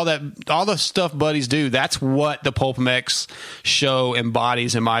 all the stuff buddies do. That's what the Pulpmx show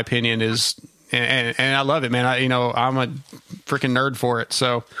embodies, in my opinion, is, and I love it, man. I'm a freaking nerd for it.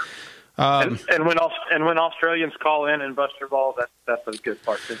 So, and when Australians call in and bust your balls, that's a good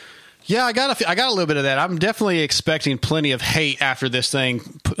part too. Yeah, I got a little bit of that. I'm definitely expecting plenty of hate after this thing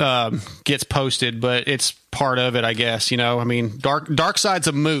gets posted, but it's part of it, I guess. Darkside's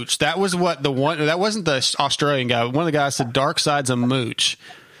a mooch. That was what that wasn't the Australian guy. One of the guys said Darkside's a mooch.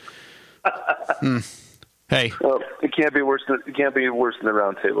 Hey, well, it can't be worse than the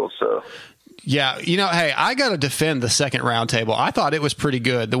round table. So. Yeah, hey, I got to defend the second round table. I thought it was pretty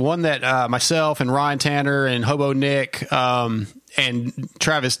good. The one that myself and Ryan Tanner and Hobo Nick and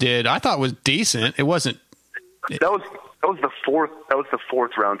Travis did, I thought was decent. It wasn't. That was the fourth. That was the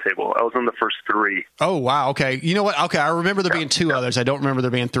fourth round table. I was on the first three. Oh wow. Okay. You know what? Okay, I remember there being two others. I don't remember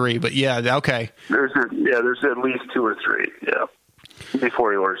there being three, but yeah. Okay. There's at least two or three. Yeah.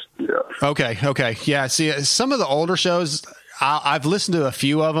 Before yours. Yeah. Okay. Yeah. See, some of the older shows, I've listened to a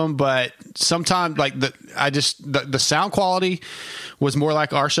few of them, but sometimes like the sound quality was more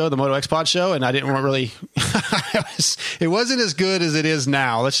like our show, the Moto X Pod show, and I didn't want really. It wasn't as good as it is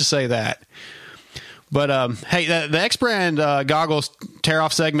now. Let's just say that. But hey, the X Brand goggles tear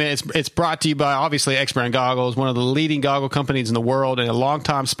off segment. It's brought to you by obviously X Brand Goggles, one of the leading goggle companies in the world, and a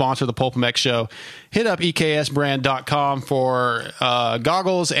longtime sponsor of the Pulpmx Show. Hit up eksbrand.com for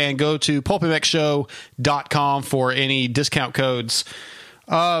goggles, and go to pulpmxshow.com for any discount codes.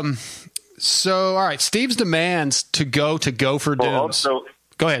 So, all right, Steve's demands to go for Dunes. Also,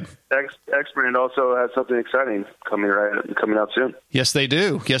 go ahead. X Brand also has something exciting coming out soon. Yes, they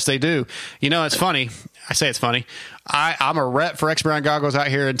do. It's funny. I say it's funny. I'm a rep for X Brand Goggles out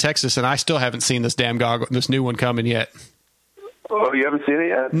here in Texas, and I still haven't seen this new one coming yet. Oh, you haven't seen it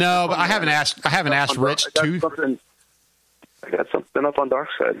yet? No, but I haven't asked Rich to. I got something up on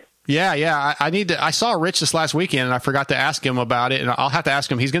Darkside. Yeah. I saw Rich this last weekend, and I forgot to ask him about it, and I'll have to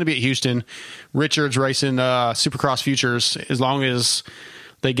ask him. He's going to be at Houston. Richard's racing Supercross Futures as long as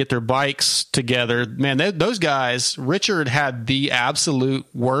they get their bikes together. Man, those guys, Richard had the absolute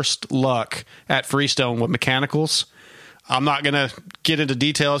worst luck at Freestone with mechanicals. I'm not going to get into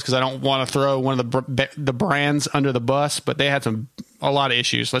details because I don't want to throw one of the brands under the bus, but they had a lot of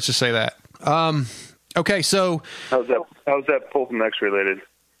issues. Let's just say that. Okay, so how's that Pulpmx related?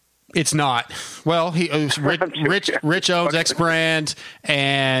 It's not. Well, Rich owns X brand,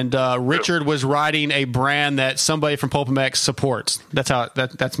 and Richard was riding a brand that somebody from Pulpmx supports. That's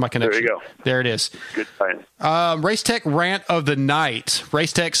my connection. There you go. There it is. Good find. Racetech rant of the night.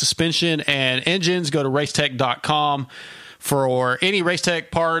 Racetech suspension and engines. Go to racetech.com for any Racetech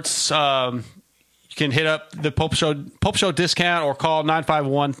parts. You can hit up the Pulp Show discount or call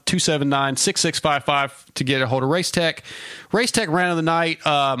 951-279-6655 to get a hold of Racetech. Racetech rant of the night.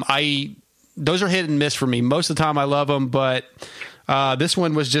 Those are hit and miss for me. Most of the time I love them, but this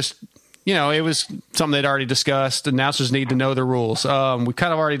one was just, it was something they'd already discussed. Announcers need to know the rules. We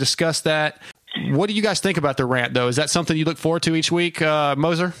kind of already discussed that. What do you guys think about the rant, though? Is that something you look forward to each week,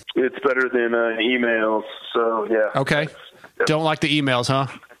 Moser? It's better than emails, so yeah. Okay. Don't like the emails, huh?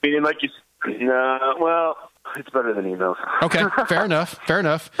 I mean, like you No, well, it's better than emails. Okay, fair enough.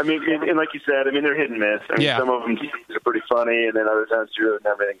 I mean, and like you said, they're hit and miss. I mean, some of them are pretty funny, and then other times you really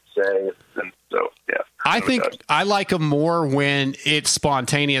don't have anything to say. And so, yeah. I think I like them more when it's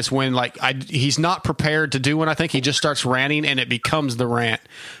spontaneous, when he's not prepared to do one. I think he just starts ranting, and it becomes the rant.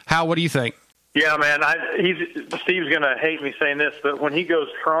 Hal, what do you think? Yeah, man. Steve's gonna hate me saying this, but when he goes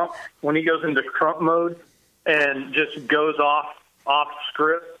into Trump mode and just goes off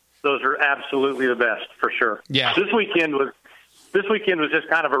script, those are absolutely the best, for sure. Yeah. This weekend was just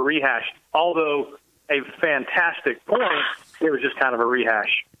kind of a rehash. Although a fantastic point, it was just kind of a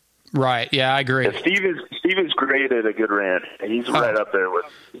rehash. Right. Yeah, I agree. Yeah, Steven's great at a good rant. He's right up there with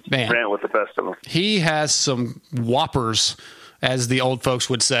rant with the best of them. He has some whoppers, as the old folks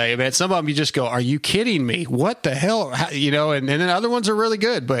would say. Man, some of them you just go, are you kidding me? What the hell? And then other ones are really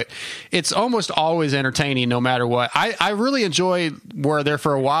good, but it's almost always entertaining no matter what. I really enjoy where there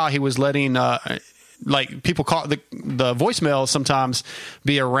for a while he was letting people call the voicemail sometimes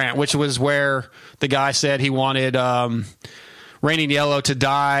be a rant, which was where the guy said he wanted Raining Yellow to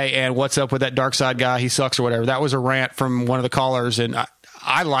die and what's up with that Darkside guy, he sucks or whatever. That was a rant from one of the callers, and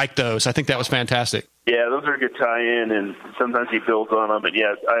I like those. I think that was fantastic. Yeah, those are a good tie-in, and sometimes he builds on them. And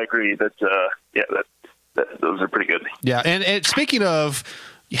yeah, I agree that those are pretty good. Yeah, and speaking of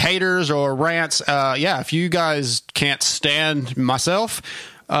haters or rants, if you guys can't stand myself,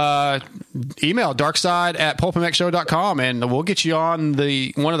 email darkside@pulpmxshow.com, and we'll get you on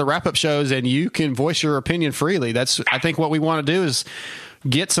one of the wrap-up shows, and you can voice your opinion freely. I think what we want to do is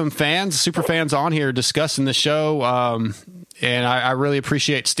get some super fans on here discussing the show. And I really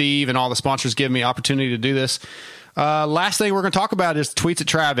appreciate Steve and all the sponsors giving me opportunity to do this. Last thing we're going to talk about is Tweets at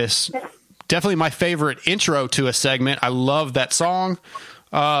Travis. Definitely my favorite intro to a segment. I love that song.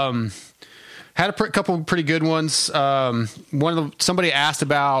 Had a couple of pretty good ones. Somebody asked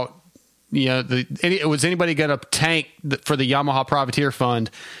about, was anybody going to tank for the Yamaha Privateer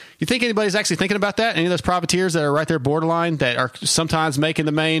Fund? You think anybody's actually thinking about that? Any of those privateers that are right there borderline that are sometimes making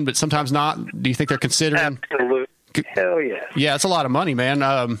the main, but sometimes not? Do you think they're considering? Absolutely. Hell yeah. Yeah, it's a lot of money, man.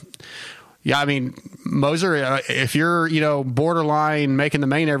 I mean, Moser, if you're, borderline making the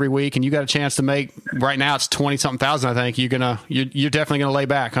main every week and you got a chance to make, right now it's 20-something thousand, I think, you're definitely going to lay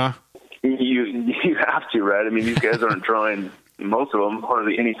back, huh? You have to, right? I mean, these guys aren't drawing, most of them,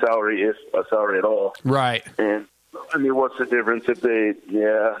 hardly any salary, if a salary at all. Right. And, I mean, what's the difference if some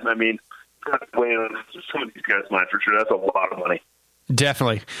of these guys might for sure. That's a lot of money.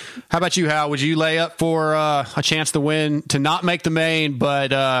 Definitely. How about you, Hal? Would you lay up for a chance to not make the main,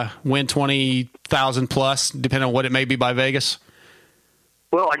 but win 20,000 plus, depending on what it may be by Vegas?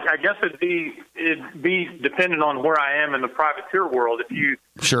 Well, I guess it'd be dependent on where I am in the privateer world. If you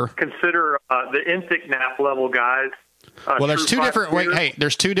consider the Intic-Nap level guys. Well, there's two different.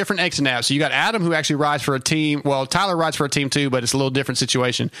 There's two different X-Naps. So you got Adam, who actually rides for a team. Well, Tyler rides for a team too, but it's a little different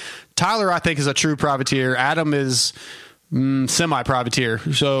situation. Tyler, I think, is a true privateer. Adam is semi-privateer.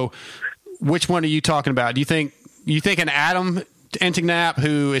 So which one are you talking about? Do you think an Adam Intic-Nap,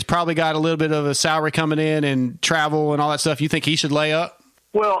 who has probably got a little bit of a salary coming in and travel and all that stuff, you think he should lay up?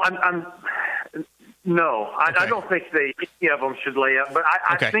 Well, I don't think any of them should lay up, but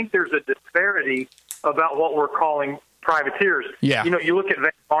I think there's a disparity about what we're calling privateers. Yeah. You look at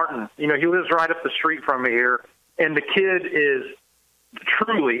Van Martin, he lives right up the street from me here, and the kid is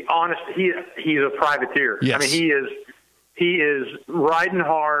truly honest. He's a privateer. Yes. I mean, he is riding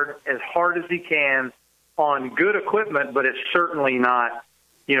hard as he can on good equipment, but it's certainly not,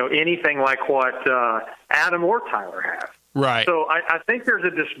 anything like what Adam or Tyler have. Right. So I think there's a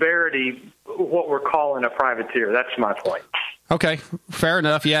disparity, what we're calling a privateer. That's my point. Okay, fair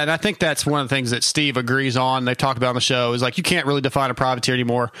enough. Yeah, and I think that's one of the things that Steve agrees on. They've talked about on the show is like you can't really define a privateer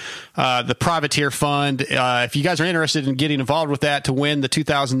anymore. The Privateer Fund, if you guys are interested in getting involved with that to win the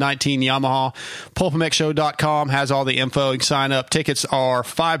 2019 Yamaha, Pulpmxshow.com has all the info. You can sign up. Tickets are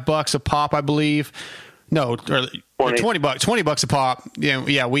 $5 a pop, I believe. No, or $20 a pop.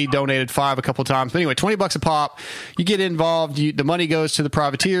 Yeah, we donated $5 a couple of times. But anyway, $20 a pop. You get involved. The money goes to the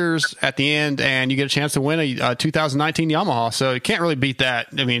privateers at the end, and you get a chance to win a 2019 Yamaha. So you can't really beat that.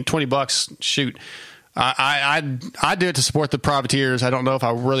 I mean, $20. Shoot, I do it to support the privateers. I don't know if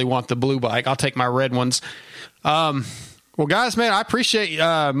I really want the blue bike. I'll take my red ones. Well, guys, man, I appreciate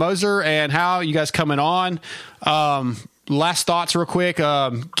Moser and Hal, you guys coming on. Last thoughts real quick.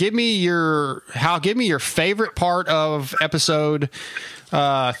 Give me your favorite part of episode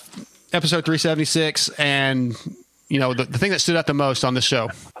 376 and, the thing that stood out the most on this show.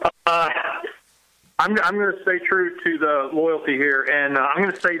 I'm going to stay true to the loyalty here, and I'm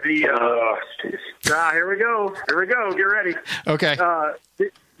going to say the here we go. Get ready. Okay.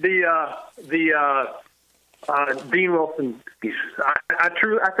 Dean Wilson. I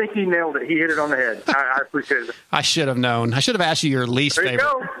think he nailed it. He hit it on the head. I appreciate it. I should have known. I should have asked you your least favorite.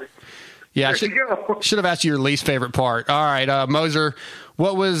 Go. Yeah, I should have asked you your least favorite part. All right, Moser,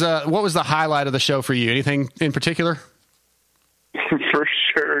 what was the highlight of the show for you? Anything in particular? For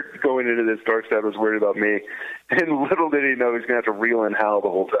sure, going into this, Darkside was worried about me, and little did he know he was going to have to reel in Hal the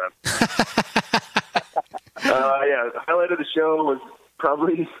whole time. The highlight of the show was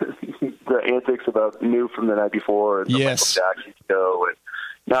probably the antics about New from the night before and the Michael Jackson show and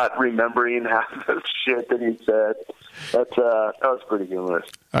not remembering half the shit that he said. That was pretty humorous.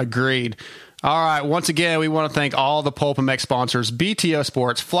 Agreed. All right. Once again, we want to thank all the Pulpmx sponsors: BTO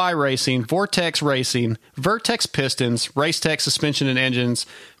Sports, Fly Racing, Vortex Racing, Vertex Pistons, Racetech Suspension and Engines,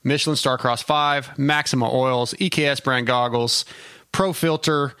 Michelin Starcross 5, Maxima Oils, EKS brand goggles, Pro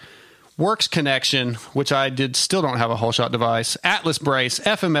Filter, Works Connection, which I still don't have a whole shot device, Atlas Brace,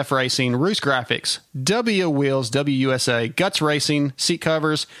 FMF Racing, Roost Graphics, W Wheels, WUSA, Guts Racing, Seat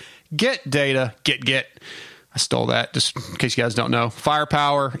Covers, Get Data, Get. I stole that just in case you guys don't know.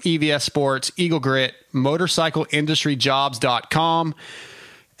 Firepower, EVS Sports, Eagle Grit, MotorcycleIndustryJobs.com,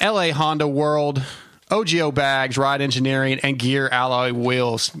 LA Honda World, OGO Bags, Ride Engineering, and Gear Alloy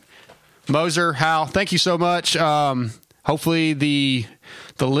Wheels. Moser, Hal, thank you so much. Hopefully the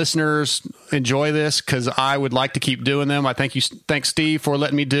listeners enjoy this because I would like to keep doing them. I thank Steve for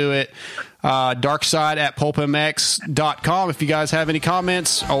letting me do it. Darkside at pulpmx.com if you guys have any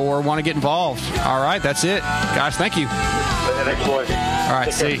comments or want to get involved. All right, that's it. Guys, thank you. Thanks, boys. All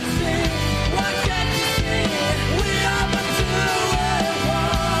right, see.